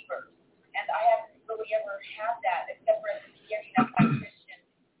believers. And I haven't really ever had that except for at the beginning of my Christian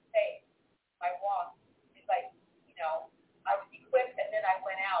faith, my walk. It's like, I was equipped and then I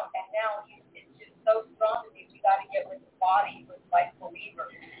went out. And now it's just so strong to me. We got to get with the body, with like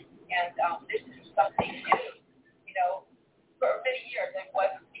believers. And this is something new, for many years. It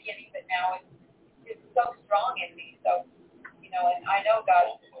was the beginning, but now it's so strong in me. So, and I know God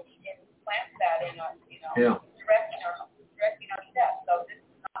plants that in us, directing our steps. So this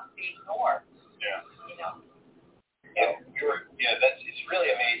is not to be ignored. Yeah. It's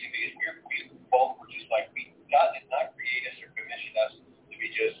really amazing because we both were just like, God did not create us or commission us to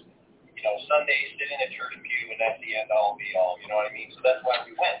be just, Sunday sit in a church pew and that's the end all be all. You know what I mean? So that's why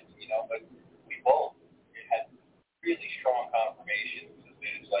we went. But we both had really strong confirmation.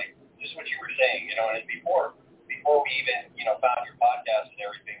 It's like just what you were saying, and before we even, found your podcast and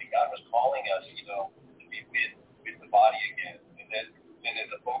everything, that God was calling us, to be with the body again. And then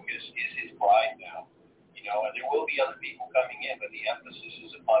the focus is his bride now, and there will be other people coming in, but the emphasis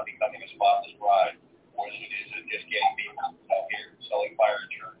is upon becoming a spotless bride, more than it is just getting people out here selling fire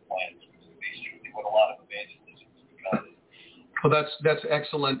insurance plans, which is basically what a lot of evangelism has become. Well, that's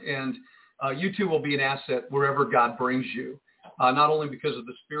excellent, and you too will be an asset wherever God brings you. Not only because of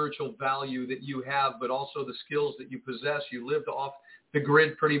the spiritual value that you have, but also the skills that you possess. You lived off the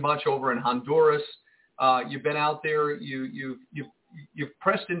grid pretty much over in Honduras. You've been out there. You've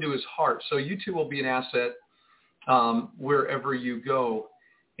pressed into his heart. So you too will be an asset wherever you go.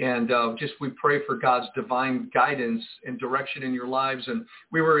 And we pray for God's divine guidance and direction in your lives. And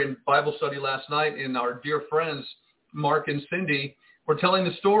we were in Bible study last night, and our dear friends, Mark and Cindy, were telling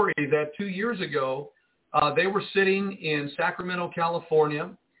the story that 2 years ago, they were sitting in Sacramento, California.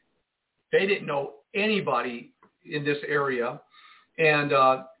 They didn't know anybody in this area. And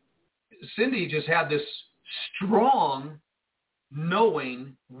Cindy just had this strong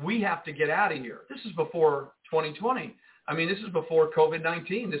knowing, we have to get out of here. This is before 2020. I mean, this is before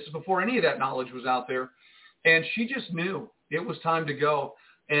COVID-19. This is before any of that knowledge was out there. And she just knew it was time to go.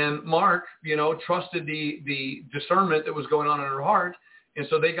 And Mark, trusted the discernment that was going on in her heart. And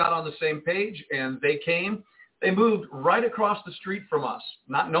so they got on the same page, and they came. They moved right across the street from us,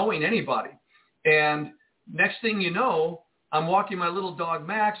 not knowing anybody. And next thing you know, I'm walking my little dog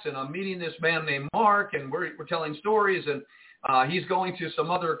Max, and I'm meeting this man named Mark, and we're telling stories, and he's going to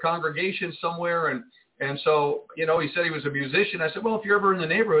some other congregation somewhere. And so, he said he was a musician. I said, well, if you're ever in the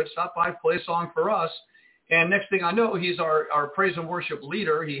neighborhood, stop by, play a song for us. And next thing I know, he's our praise and worship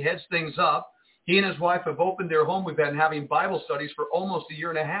leader. He heads things up. He and his wife have opened their home. We've been having Bible studies for almost a year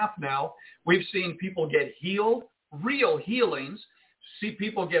and a half now. We've seen people get healed, real healings, see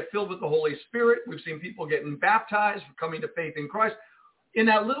people get filled with the Holy Spirit. We've seen people getting baptized, coming to faith in Christ. In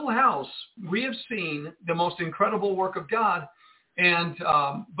that little house, we have seen the most incredible work of God. And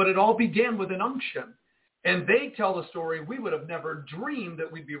but it all began with an unction. And they tell the story, we would have never dreamed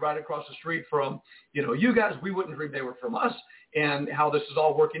that we'd be right across the street from, you guys. We wouldn't dream they were from us, and how this is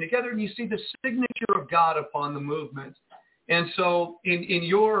all working together. And you see the signature of God upon the movement. And so in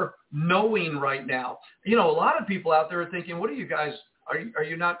your knowing right now, a lot of people out there are thinking, what are you guys, are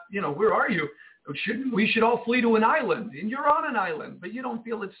you not, where are you? We should all flee to an island. And you're on an island, but you don't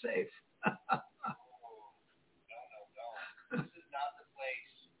feel it's safe.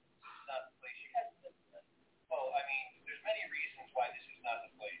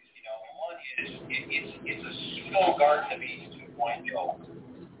 It's a pseudo Garden of Eden 2.0.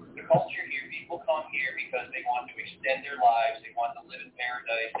 The culture here, people come here because they want to extend their lives, they want to live in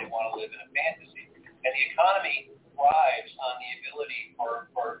paradise, they want to live in a fantasy. And the economy thrives on the ability for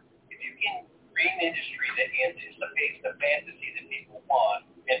if you can create an industry that anticipates the fantasy that people want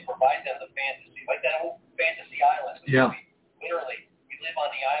and provide them the fantasy, like that whole fantasy island. Yeah. Literally, we live on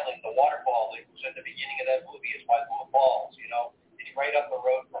the island, the waterfall that was at the beginning of that movie is Whitewood Falls, It's right up the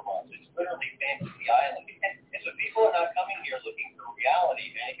road from us. It's literally fantasy island. And so people are not coming here looking for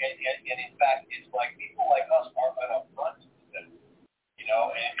reality. And in fact, it's like people like us are up front with them.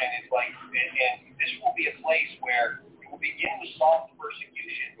 And it's like, and this will be a place where it will begin with soft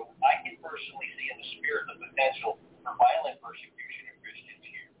persecution. But I can personally see in the spirit the potential for violent persecution of Christians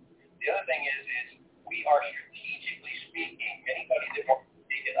here. The other thing is we are strategically speaking, anybody that wants to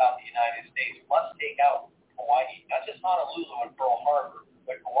take it out of the United States must take out Hawaii, not just Honolulu and Pearl Harbor,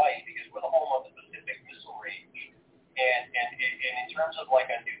 but Hawaii, because we're the home of the Pacific Missile Range. And in terms terms of like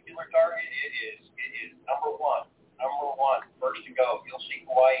a nuclear target, it is number one, first to go. You'll see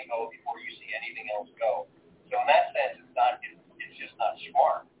Hawaii go before you see anything else go. So in that sense, it's just not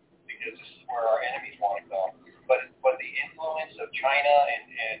smart, because this is where our enemies want to go. But the influence of China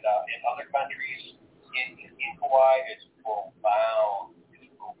and other countries in Hawaii is profound. It's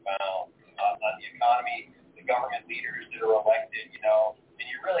profound on the economy, the government leaders that are elected, and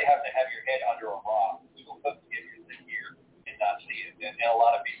you really have to have your head under a rock to get here and not see it. And a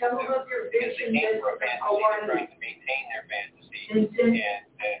lot of people do, because they came for a fantasy, they're trying to maintain their fantasy, and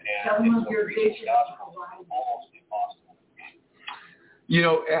so preaching the gospel is almost impossible.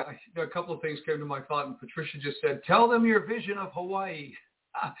 A couple of things came to my thought, and Patricia just said, tell them your vision of Hawaii.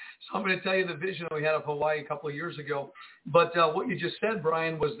 So I'm going to tell you the vision we had of Hawaii a couple of years ago. But what you just said,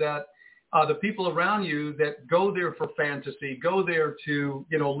 Brian, was that the people around you that go there for fantasy, go there to,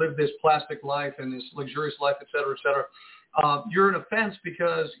 live this plastic life and this luxurious life, et cetera, you're an offense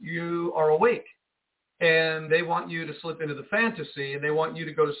because you are awake. And they want you to slip into the fantasy, and they want you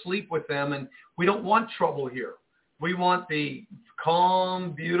to go to sleep with them. And we don't want trouble here. We want the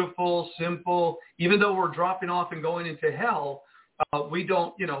calm, beautiful, simple, even though we're dropping off and going into hell, we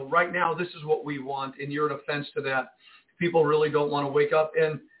don't, right now this is what we want, and you're an offense to that. People really don't want to wake up.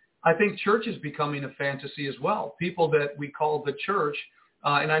 And I think church is becoming a fantasy as well. People that we call the church,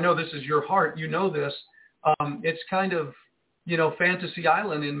 and I know this is your heart, this, it's kind of, fantasy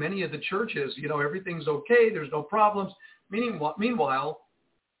island in many of the churches. Everything's okay, there's no problems. Meanwhile,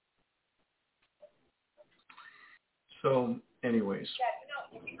 so anyways.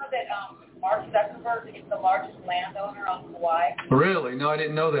 Yeah, you know that Mark Zuckerberg is the largest landowner on Hawaii? Really? No, I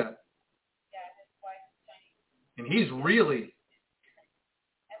didn't know that. Yeah, his wife is Chinese. And he's really...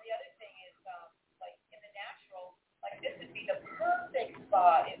 And the other thing is, like in the natural, like this would be the perfect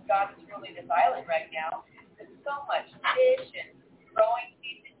spot if God is ruling this island right now. There's so much fish and growing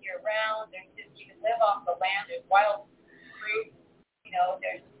season year-round. There's just, you can live off the land. There's wild fruit.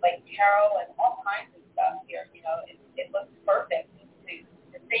 There's like taro and all kinds of stuff here. It looks perfect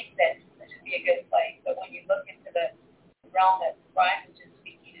to think that this would be a good place. But when you look into the realm that Brian was just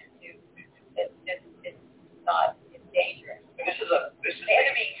speaking into, it's not. It's dangerous. And this is the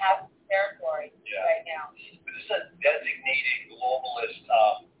enemy has territory right now. But this is a designated globalist.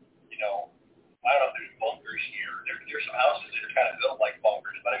 I don't know if there's bunkers here. There's some houses that are kind of built like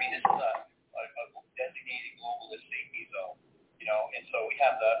bunkers, but I mean this is a designated globalist safety zone. And so we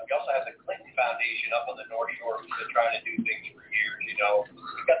also have the Clinton Foundation up on the North Shore, who's been trying to do things for years. We've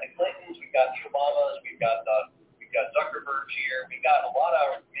got the Clintons, we've got the Obamas, we've got Zuckerberg here. We've got a lot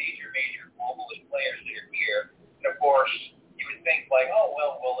of major globalist players that are here. And of course, you would think like, oh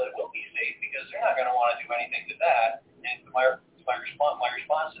well, it will be safe because they're not going to want to do anything to that. And my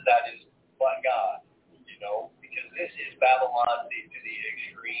response to that is, but God, because this is Babylon to the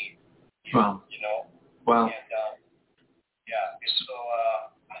extreme. Wow. Wow. And and so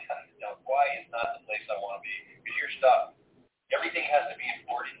Hawaii is not the place I want to be, because your stuff, everything has to be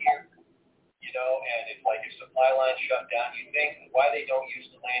imported here, and it's like if supply lines shut down, you think why they don't use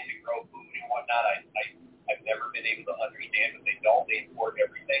the land to grow food and whatnot. I've never been able to understand, but they don't. They import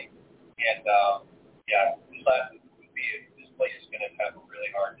everything, and this place is going to have a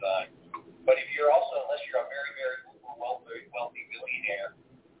really hard time. But if you're also, unless you're a very, very wealthy billionaire,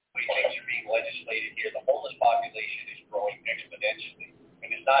 things are being legislated here. The homeless population is growing exponentially. And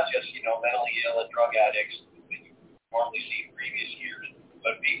it's not just, mentally ill and drug addicts that you normally see in previous years,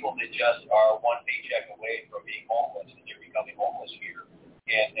 but people that just are one paycheck away from being homeless, and they're becoming homeless here.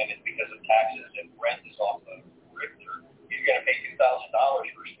 And it's because of taxes and rent is off the rip. You're going to pay $2,000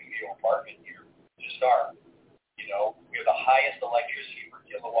 for a studio apartment here to start. We have the highest electricity per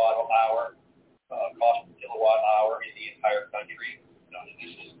kilowatt hour, cost per kilowatt hour in the entire country.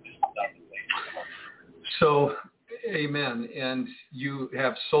 This is not the place. So, amen. And you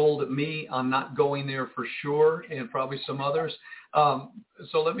have sold me on not going there for sure, and probably some others.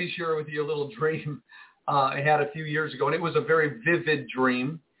 So let me share with you a little dream I had a few years ago, and it was a very vivid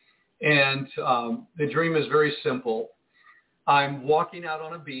dream. And the dream is very simple. I'm walking out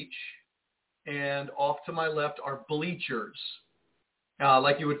on a beach, and off to my left are bleachers,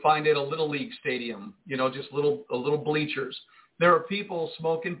 like you would find at a Little League stadium, just little bleachers. There are people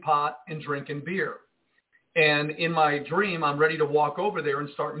smoking pot and drinking beer. And in my dream, I'm ready to walk over there and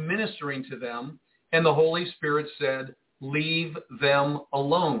start ministering to them. And the Holy Spirit said, leave them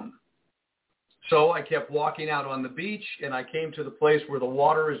alone. So I kept walking out on the beach, and I came to the place where the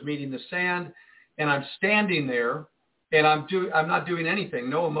water is meeting the sand, and I'm standing there, and I'm not doing anything,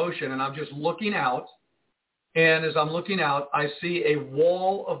 no emotion, and I'm just looking out. And as I'm looking out, I see a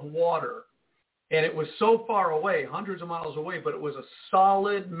wall of water. And it was so far away, hundreds of miles away, but it was a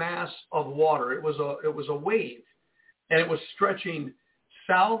solid mass of water. It was a wave, and it was stretching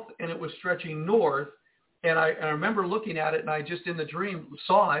south and it was stretching north. And I remember looking at it, and I just in the dream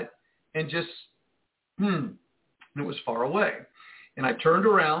saw it, and just and it was far away. And I turned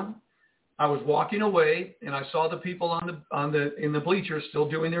around. I was walking away, and I saw the people in the bleachers still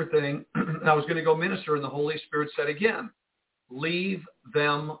doing their thing. And I was going to go minister, and the Holy Spirit said again, "Leave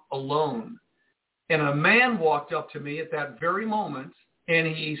them alone." And a man walked up to me at that very moment, and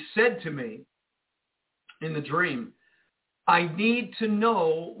he said to me in the dream, "I need to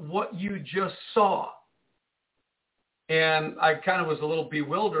know what you just saw." And I kind of was a little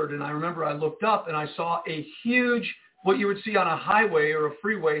bewildered, and I remember I looked up, and I saw a huge, what you would see on a highway or a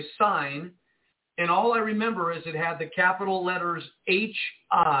freeway sign, and all I remember is it had the capital letters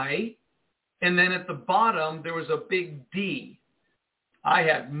H-I, and then at the bottom there was a big D. I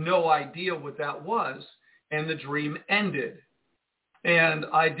had no idea what that was, and the dream ended. And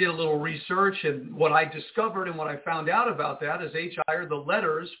I did a little research, and what I discovered and what I found out about that is H-I are the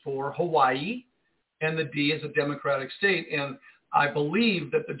letters for Hawaii, and the D is a democratic state. And I believe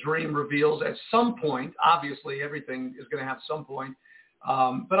that the dream reveals at some point, obviously everything is going to have some point,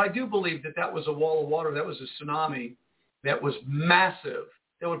 but I do believe that that was a wall of water, that was a tsunami that was massive,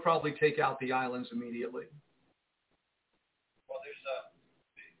 that would probably take out the islands immediately.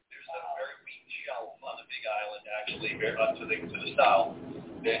 Big island actually to the south,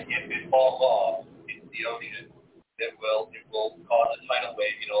 that if it falls off into the ocean, it will cause a tidal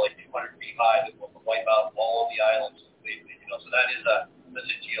wave, like 200 feet high, that will wipe out all of the islands completely. So that's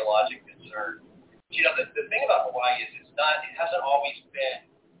a geologic concern. The thing about Hawaii is it hasn't always been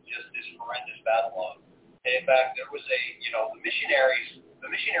just this horrendous Babylon. And in fact, there was the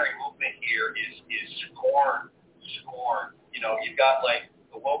missionary movement here is scorned. You've got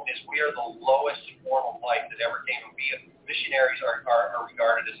the wokeness. We are the lowest form of life that ever came to be. Missionaries are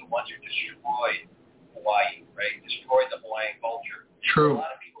regarded as the ones who destroyed Hawaii, right? Destroyed the Hawaiian culture. True. What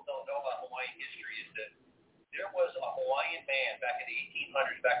a lot of people don't know about Hawaiian history is that there was a Hawaiian man back in the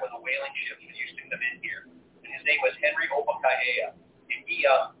 1800s, back when the whaling ships used to come in here, and his name was Henry Opakaea, and he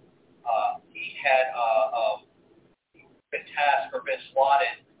had been tasked or been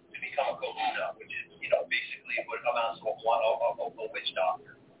slotted to become a kahuna, which is basically what amounts to a witch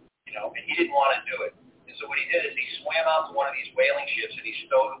doctor, and he didn't want to do it. And so what he did is he swam out to one of these whaling ships and he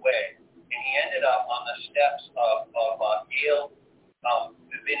stowed away, and he ended up on the steps of Yale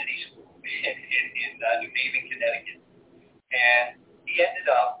Divinity School in New Haven, Connecticut. And he ended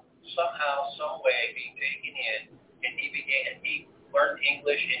up somehow, some way being taken in, and he learned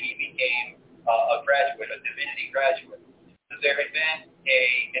English, and he became a graduate, a divinity graduate. There had been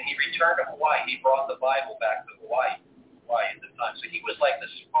and he returned to Hawaii. He brought the Bible back to Hawaii at the time. So he was like the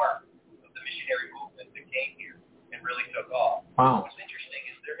spark of the missionary movement that came here and really took off. Wow. What's interesting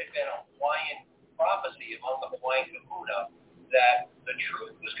is there had been a Hawaiian prophecy among the Hawaiian kahuna that the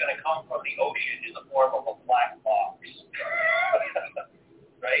truth was going to come from the ocean in the form of a black box.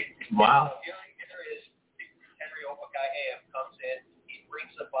 Right? Wow. So here is Henry Opakaea comes in. He brings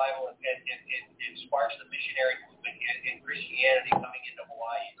the Bible and sparks the missionary movement in Christianity coming into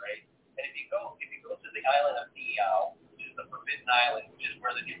Hawaii, right? And if you go to the island of Niihau, which is the Forbidden Island, which is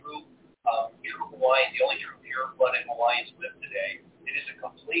where the true Hawaiian, the only true pure-blooded Hawaiians live today, it is a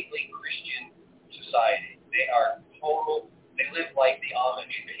completely Christian society. They live like the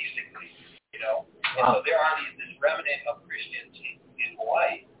Amish, basically, And so there are this remnant of Christians in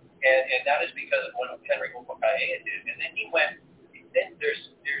Hawaii, and that is because of what Henry Opakaea did. And then he went. Then there's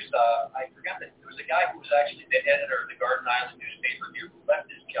I forgot that there was a guy who was actually the editor of the Garden Island newspaper here who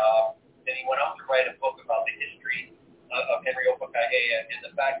left his job, and he went out to write a book about the history of Henry Opakaea and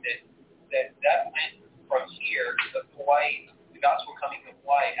the fact that went from here to Hawaii. The gospel coming to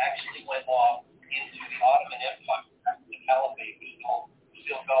Hawaii actually went off into the Ottoman Empire. The Caliphate was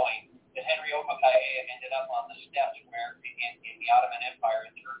still going, and Henry Opakaea ended up on the steps where in the Ottoman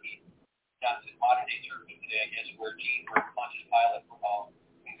Empire in Turkey. Down to modern day Turkey today, I guess, where Pontius Pilate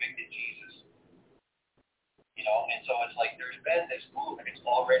convicted Jesus. And so it's like there's been this move, and it's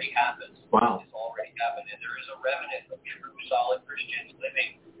already happened. Wow. It's already happened, and there is a remnant of true, solid Christians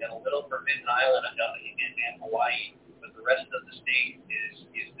living in a little forbidden island in Hawaii, but the rest of the state is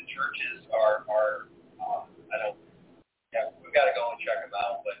the churches are we've got to go and check them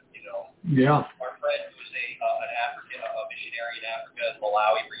out, but Yeah. Our friend who's a missionary in Africa, in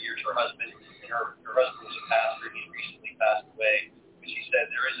Malawi for years. Her husband was a pastor. He recently passed away. But she said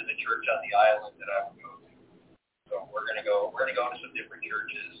there isn't a church on the island that I would go to. So we're gonna go to some different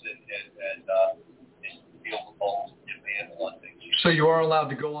churches and be able to get the handle on things. So you are allowed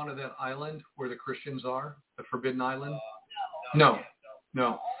to go onto that island where the Christians are, the Forbidden Island? No.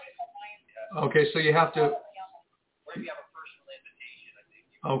 Okay, so you have to. Or if you have a personal invitation, I think.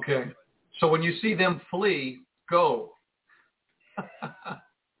 Okay, so when you see them flee, go. We're going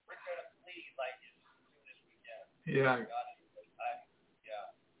to flee like as soon as we can. Yeah.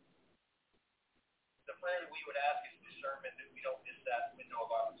 The prayer we would ask is discernment that we don't miss that window of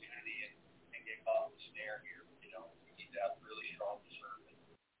opportunity and get caught in the snare here. We need to have really strong discernment.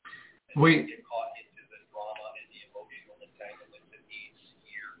 And not get caught into the drama and the emotional entanglement that needs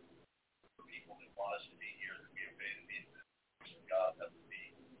here for people that want us to be here, that we obey the needs of God. That would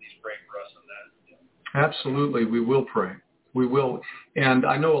be, please pray for us on that. Absolutely, we will pray. We will, and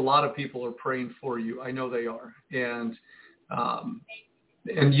I know a lot of people are praying for you. I know they are, and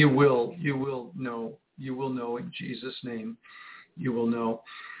you will know. You will know in Jesus' name. You will know.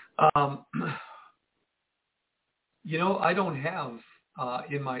 I don't have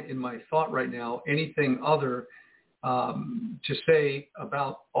in my thought right now anything other to say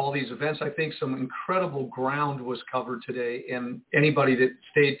about all these events. I think some incredible ground was covered today, and anybody that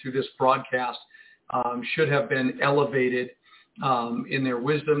stayed through this broadcast should have been elevated in their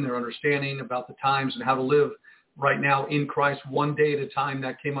wisdom, their understanding about the times and how to live right now in Christ, one day at a time.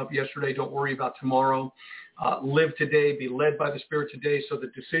 That came up yesterday. Don't worry about tomorrow. Live today, be led by the Spirit today so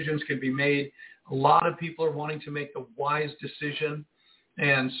that decisions can be made. A lot of people are wanting to make the wise decision.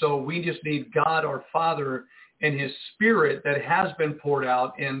 And so we just need God, our Father, and his Spirit that has been poured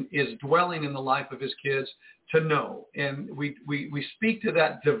out and is dwelling in the life of his kids to know. And we speak to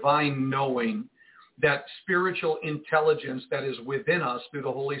that divine knowing, that spiritual intelligence that is within us through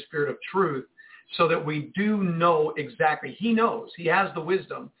the Holy Spirit of truth, so that we do know exactly. He knows. He has the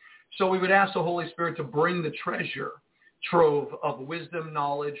wisdom. So we would ask the Holy Spirit to bring the treasure trove of wisdom,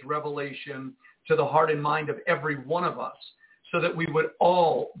 knowledge, revelation to the heart and mind of every one of us, so that we would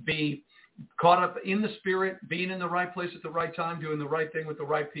all be caught up in the Spirit, being in the right place at the right time, doing the right thing with the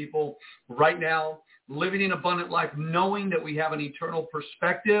right people right now, living an abundant life, knowing that we have an eternal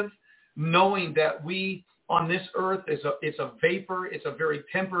perspective, knowing that we on this earth it's a vapor, it's a very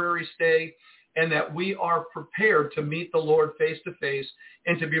temporary stay, and that we are prepared to meet the Lord face to face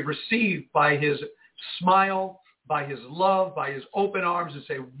and to be received by his smile, by his love, by his open arms, and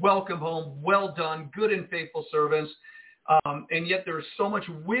say, welcome home, well done, good and faithful servants. And yet there's so much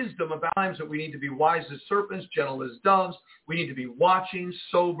wisdom about times that we need to be wise as serpents, gentle as doves. We need to be watching,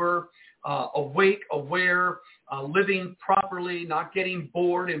 sober, awake, aware, living properly, not getting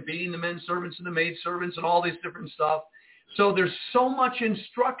bored and beating the men servants and the maid servants and all this different stuff. So there's so much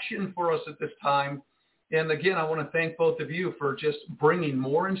instruction for us at this time. And again, I want to thank both of you for just bringing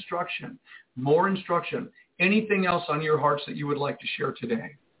more instruction, more instruction. Anything else on your hearts that you would like to share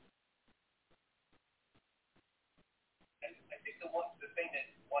today? I think one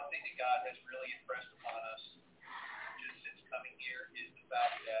thing that God has really impressed upon us just since coming here is the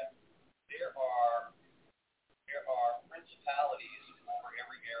fact that there are principalities over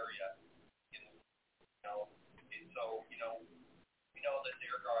every area. So, we know that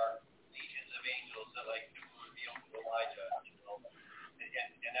there are legions of angels that like to reveal to Elijah,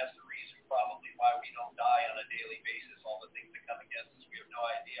 and that's the reason probably why we don't die on a daily basis, all the things that come against us. We have no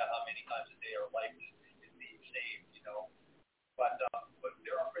idea how many times a day our life is being saved, But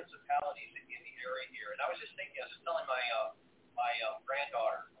there are principalities in the area here. And I was just thinking, I was just telling my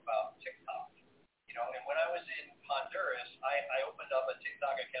granddaughter about TikTok, and when I was in Honduras, I opened up a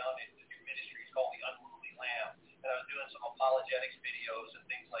TikTok account in the new ministry. It's called The Unruly Lamb. And I was doing some apologetics videos and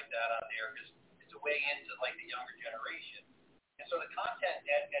things like that on there because it's a way into like the younger generation. And so the content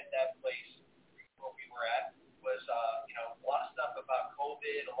at that place where we were at was, a lot of stuff about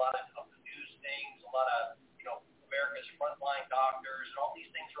COVID, a lot of the news things, a lot of, America's frontline doctors, and all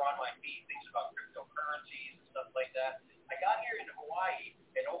these things are on my feed, things about cryptocurrencies and stuff like that. I got here into Hawaii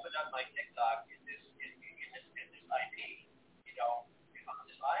and opened up my TikTok in this IP, on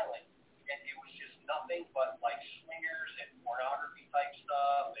this island. And it was just nothing but like swingers and pornography type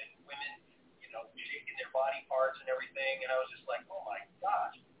stuff and women, shaking their body parts and everything. And I was just like, oh my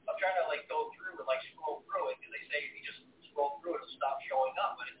gosh,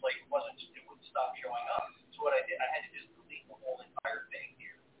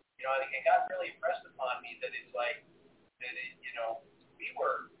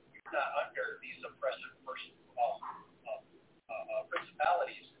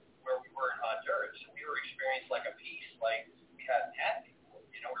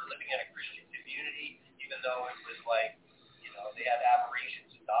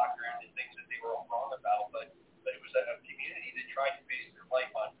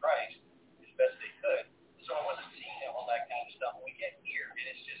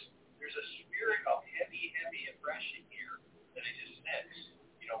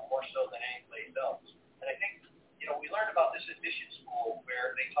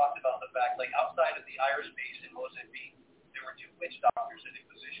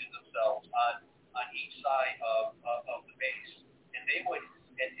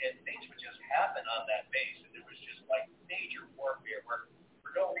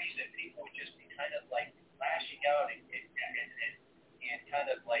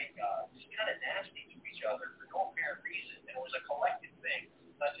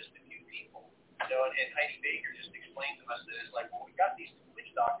 and Heidi Baker just explained to us that it's like, well, we got these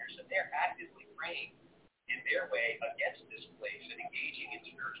witch doctors, and they're actively praying in their way against this place and engaging in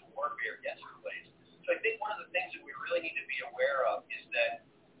spiritual warfare against the place. So I think one of the things that we really need to be aware of is that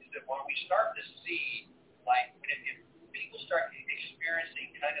when we start to see, like, if people start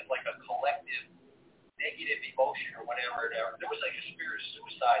experiencing kind of like a collective negative emotion or whatever, there was like a spirit of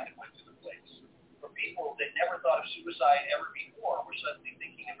suicide that went through the place. For people that never thought of suicide ever before, were suddenly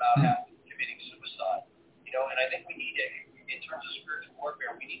thinking about committing suicide. And I think we need to, in terms of spiritual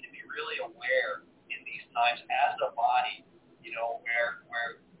warfare, we need to be really aware in these times as a body,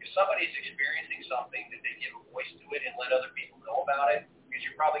 where if somebody's experiencing something, that they give a voice to it and let other people know about it, because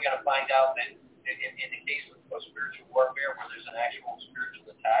you're probably going to find out that in the case of spiritual warfare, where there's an actual spiritual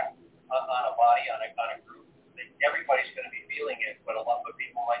attack on a body, on a group, that everybody's going to be feeling it, but a lot of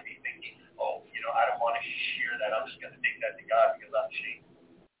people might be thinking, I don't want to share that. I'm just going to take that to God because I'm ashamed.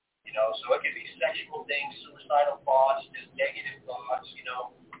 So it could be sexual things, suicidal thoughts, just negative thoughts.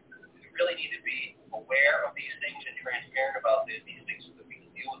 We really need to be aware of these things and transparent about these things so that we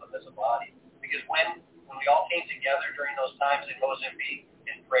can deal with them as a body. Because when we all came together during those times in Mozambique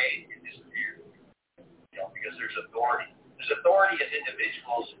and prayed, it disappeared. Because there's authority. There's authority as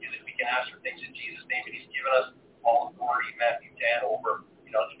individuals that we can ask for things in Jesus' name, and He's given us all authority, Matthew 10, over,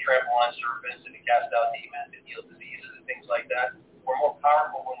 to trample on serpents and to cast out demons and heal diseases and things like that. We're more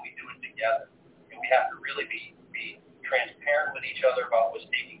powerful when we do it together. And we have to really be transparent with each other about what's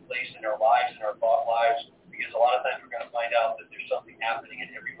taking place in our lives and our thought lives, because a lot of times we're going to find out that there's something happening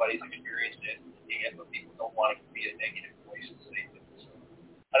and everybody's experienced it, and but people don't want it to be a negative voice to say it. So,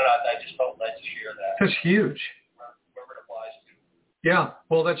 I don't know, I just felt I'd share that. That's huge. Wherever it applies to. Yeah,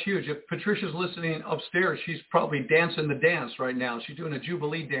 well, that's huge. If Patricia's listening upstairs, she's probably dancing the dance right now. She's doing a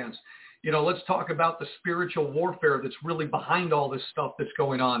Jubilee dance. Let's talk about the spiritual warfare that's really behind all this stuff that's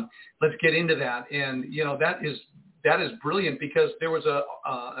going on. Let's get into that. And, that is brilliant, because there was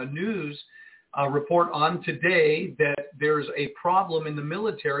a news report on today that there's a problem in the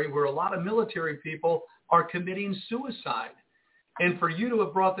military where a lot of military people are committing suicide. And for you to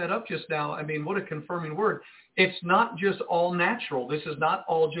have brought that up just now, I mean, what a confirming word. It's not just all natural. This is not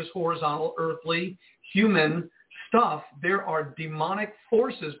all just horizontal, earthly, human stuff. There are demonic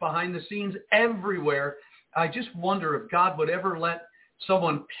forces behind the scenes everywhere. I just wonder if God would ever let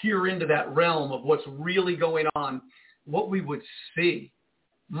someone peer into that realm of what's really going on, what we would see.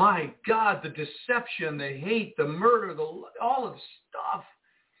 My God, the deception, the hate, the murder, all of the stuff.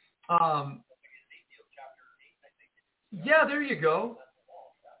 Yeah, there you go.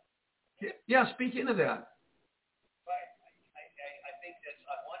 Yeah, speak into that. I think that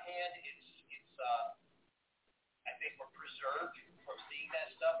on one hand, I think we're preserved from seeing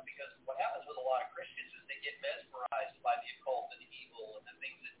that stuff, because what happens with a lot of Christians is they get mesmerized by the occult and the evil and the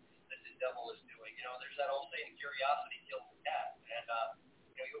things that the devil is doing. There's that old saying, curiosity kills the cat. And,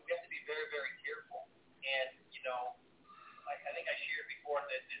 you have to be very, very careful. And, I think I shared before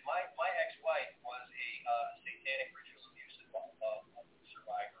that my ex-wife was a satanic ritual abuse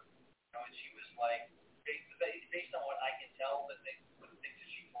survivor. And she was like, based on what I can tell, the things that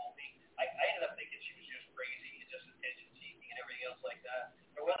she told me, I ended up thinking she was just crazy and just attention-seeking and everything else like that.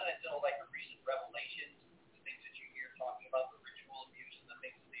 It wasn't until like her recent revelations, the things that you hear talking about the ritual abuse and the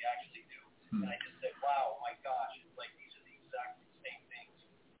things that they actually do, and I just said, wow, my gosh, it's like these are the exact same things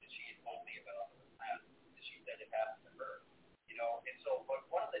that she had told me about in the past, that she said had happened to her. And so, but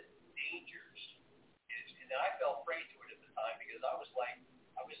one of the dangers is, and I fell prey to it at the time, because I was like,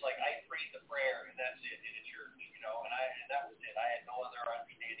 I prayed the prayer and that's it in a church, and that was it. I had no other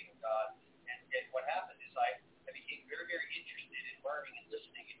understanding of God. And what happened is I became very, very interested in learning and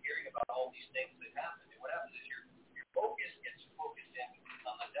listening and hearing about all these things that happen. And what happens is your focus gets focused in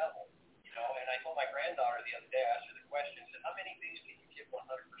on the devil, And I told my granddaughter the other day, I asked her the question, I said, how many things can you give 100%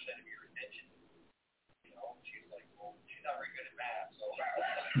 of your attention? She's like, well, she's not very good at math, so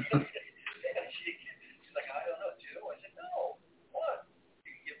she's like, I don't know, 2. I said, no, 1.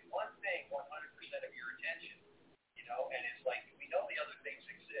 You can give one thing 100% of your attention, and it's like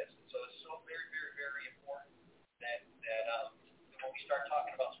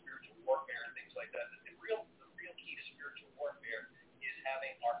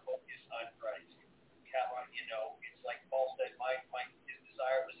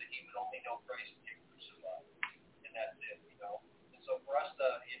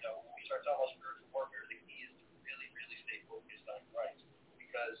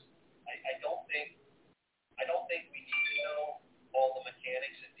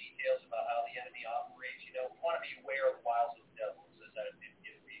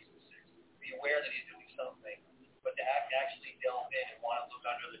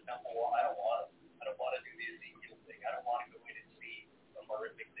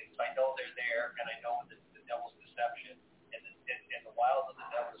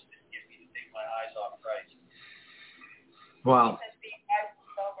Wow. He says being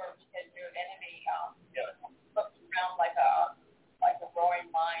sober because your enemy looks around like a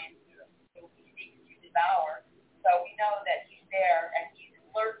roaring lion who seeks to devour. So we know that he's there and he's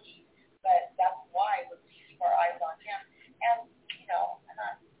lurking, but that's why we're keeping our eyes on him. And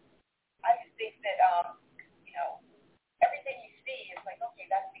I just think that everything you see is like, okay,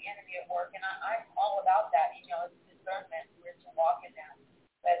 that's the enemy at work, and I'm all about that. It's discernment. We're to walk in that,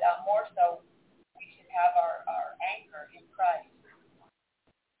 but more so, we should have our anchor in Christ.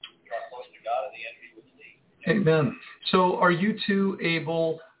 Draw close to God, and the enemy will flee. Amen. So are you two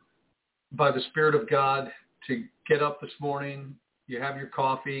able, by the Spirit of God, to get up this morning, you have your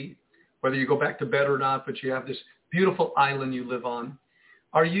coffee, whether you go back to bed or not, but you have this beautiful island you live on.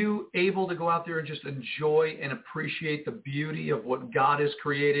 Are you able to go out there and just enjoy and appreciate the beauty of what God has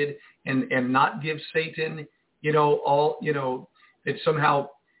created and not give Satan, that somehow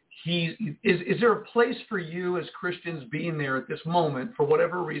is there a place for you as Christians being there at this moment, for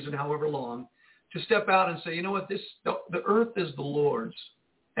whatever reason, however long, to step out and say, you know what, the earth is the Lord's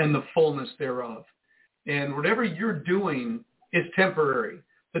and the fullness thereof. And whatever you're doing is temporary.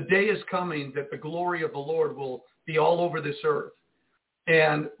 The day is coming that the glory of the Lord will be all over this earth.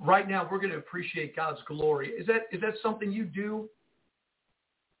 And right now, we're going to appreciate God's glory. Is that something you do?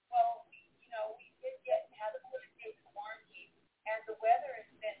 Well, we did have a 6-day quarantine, and the weather has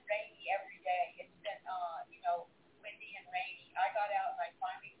been rainy every day. It's been, windy and rainy. I got out and I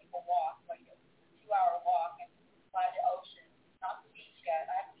finally took a walk, like a 2-hour walk, and by the ocean, not the beach yet.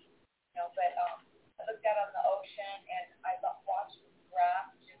 But I looked out on the ocean and I watched the grass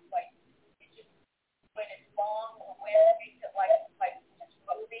just like when it's long, the wind makes it like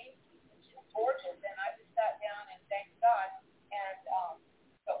moving, which is gorgeous, and I just sat down and thanked God. And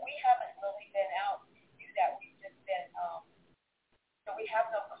but we haven't really been out to do that. We've just been, we have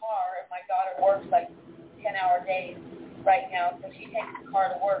no car, and my daughter works like 10-hour days right now, so she takes the car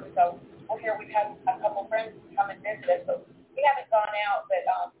to work. So we're here. We've had a couple friends come and visit us, so we haven't gone out, but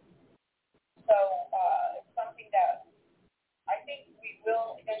it's something that I think we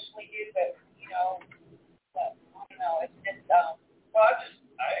will eventually do, but I don't know. It's just Well, I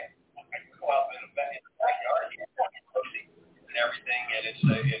go out in the backyard and everything, and it's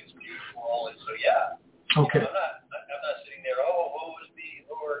beautiful, and so yeah. Okay. I'm not sitting there. Oh, woe is me,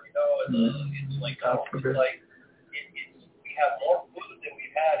 Lord. It's like we have more food than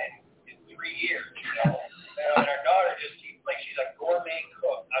we've had in 3 years. And our daughter just keeps she's a gourmet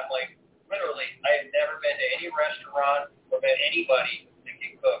cook. I'm like, literally, I have never been to any restaurant or met anybody that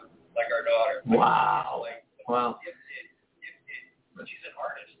can cook like our daughter. Wow. Wow. She's an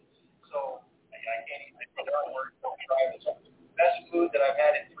artist, so I can't even think of a word to describe it. Best food that I've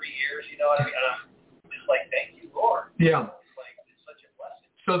had in 3 years, you know what I mean? And I'm just like, thank you, Lord. Yeah. It's such a blessing.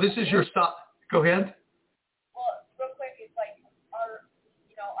 So this is your stop. Go ahead. Well, real quick, it's like our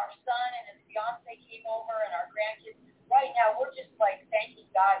son and his fiance came over and our grandkids. Right now, we're just like thanking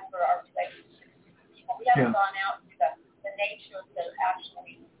God for our relationships with people. We haven't gone out to the nature to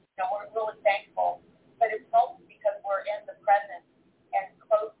actually, we're really thankful, but it's mostly because we're in the presence and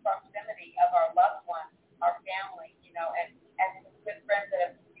close proximity of our loved ones, our family, and good friends that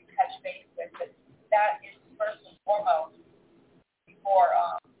have touched base with. But that is first and foremost before,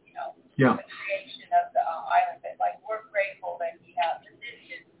 the creation of the island. But we're grateful that we have. This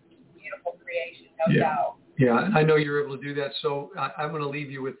is beautiful creation, no doubt. Yeah, I know you're able to do that. So I'm going to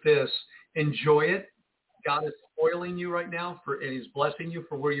leave you with this. Enjoy it. God is spoiling you right now, and He's blessing you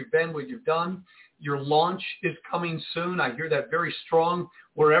for where you've been, what you've done. Your launch is coming soon. I hear that very strong.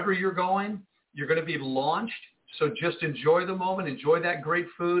 Wherever you're going, you're going to be launched. So just enjoy the moment. Enjoy that great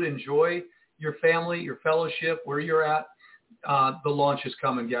food. Enjoy your family, your fellowship, where you're at. The launch is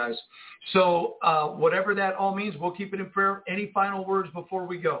coming, guys. So whatever that all means, we'll keep it in prayer. Any final words before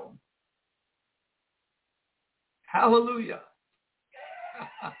we go? Hallelujah.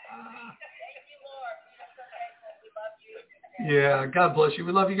 Yeah, God bless you.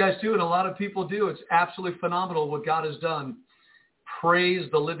 We love you guys too, and a lot of people do. It's absolutely phenomenal what God has done. Praise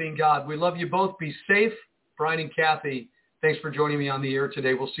the living God. We love you both. Be safe. Brian and Cathy, thanks for joining me on the air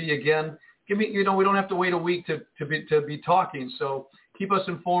today. We'll see you again. We don't have to wait a week to be talking, so keep us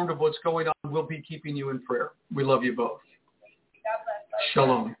informed of what's going on. We'll be keeping you in prayer. We love you both.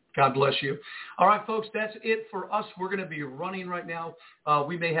 Shalom. God bless you. All right, folks, that's it for us. We're going to be running right now.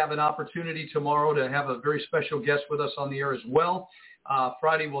 We may have an opportunity tomorrow to have a very special guest with us on the air as well.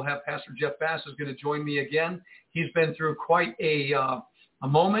 Friday, we'll have Pastor Jeff Bass is going to join me again. He's been through quite a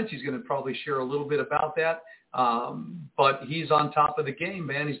moment. He's going to probably share a little bit about that. But he's on top of the game,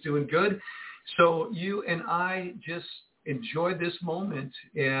 man. He's doing good. So you and I just enjoy this moment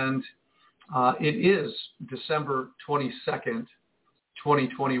and It is December 22nd,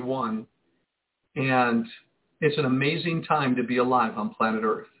 2021, and it's an amazing time to be alive on planet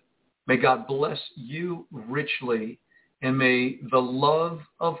Earth. May God bless you richly, and may the love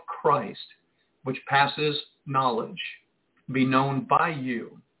of Christ, which passes knowledge, be known by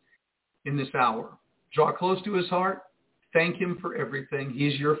you in this hour. Draw close to his heart. Thank him for everything.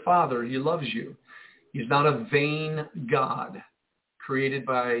 He's your Father. He loves you. He's not a vain God created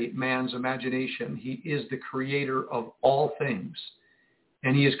by man's imagination. He is the creator of all things,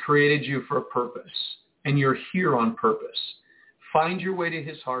 and he has created you for a purpose, and you're here on purpose. Find your way to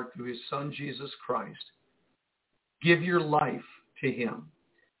his heart through his Son, Jesus Christ. Give your life to him,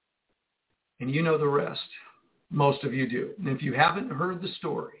 and you know the rest. Most of you do. And if you haven't heard the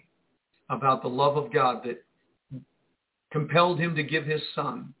story about the love of God that compelled him to give his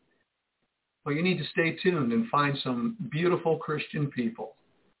Son, well, you need to stay tuned and find some beautiful Christian people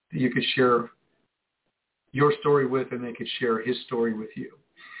that you could share your story with, and they could share his story with you.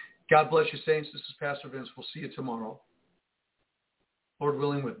 God bless you, saints. This is Pastor Vince. We'll see you tomorrow, Lord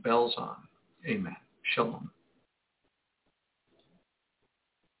willing, with bells on. Amen. Shalom.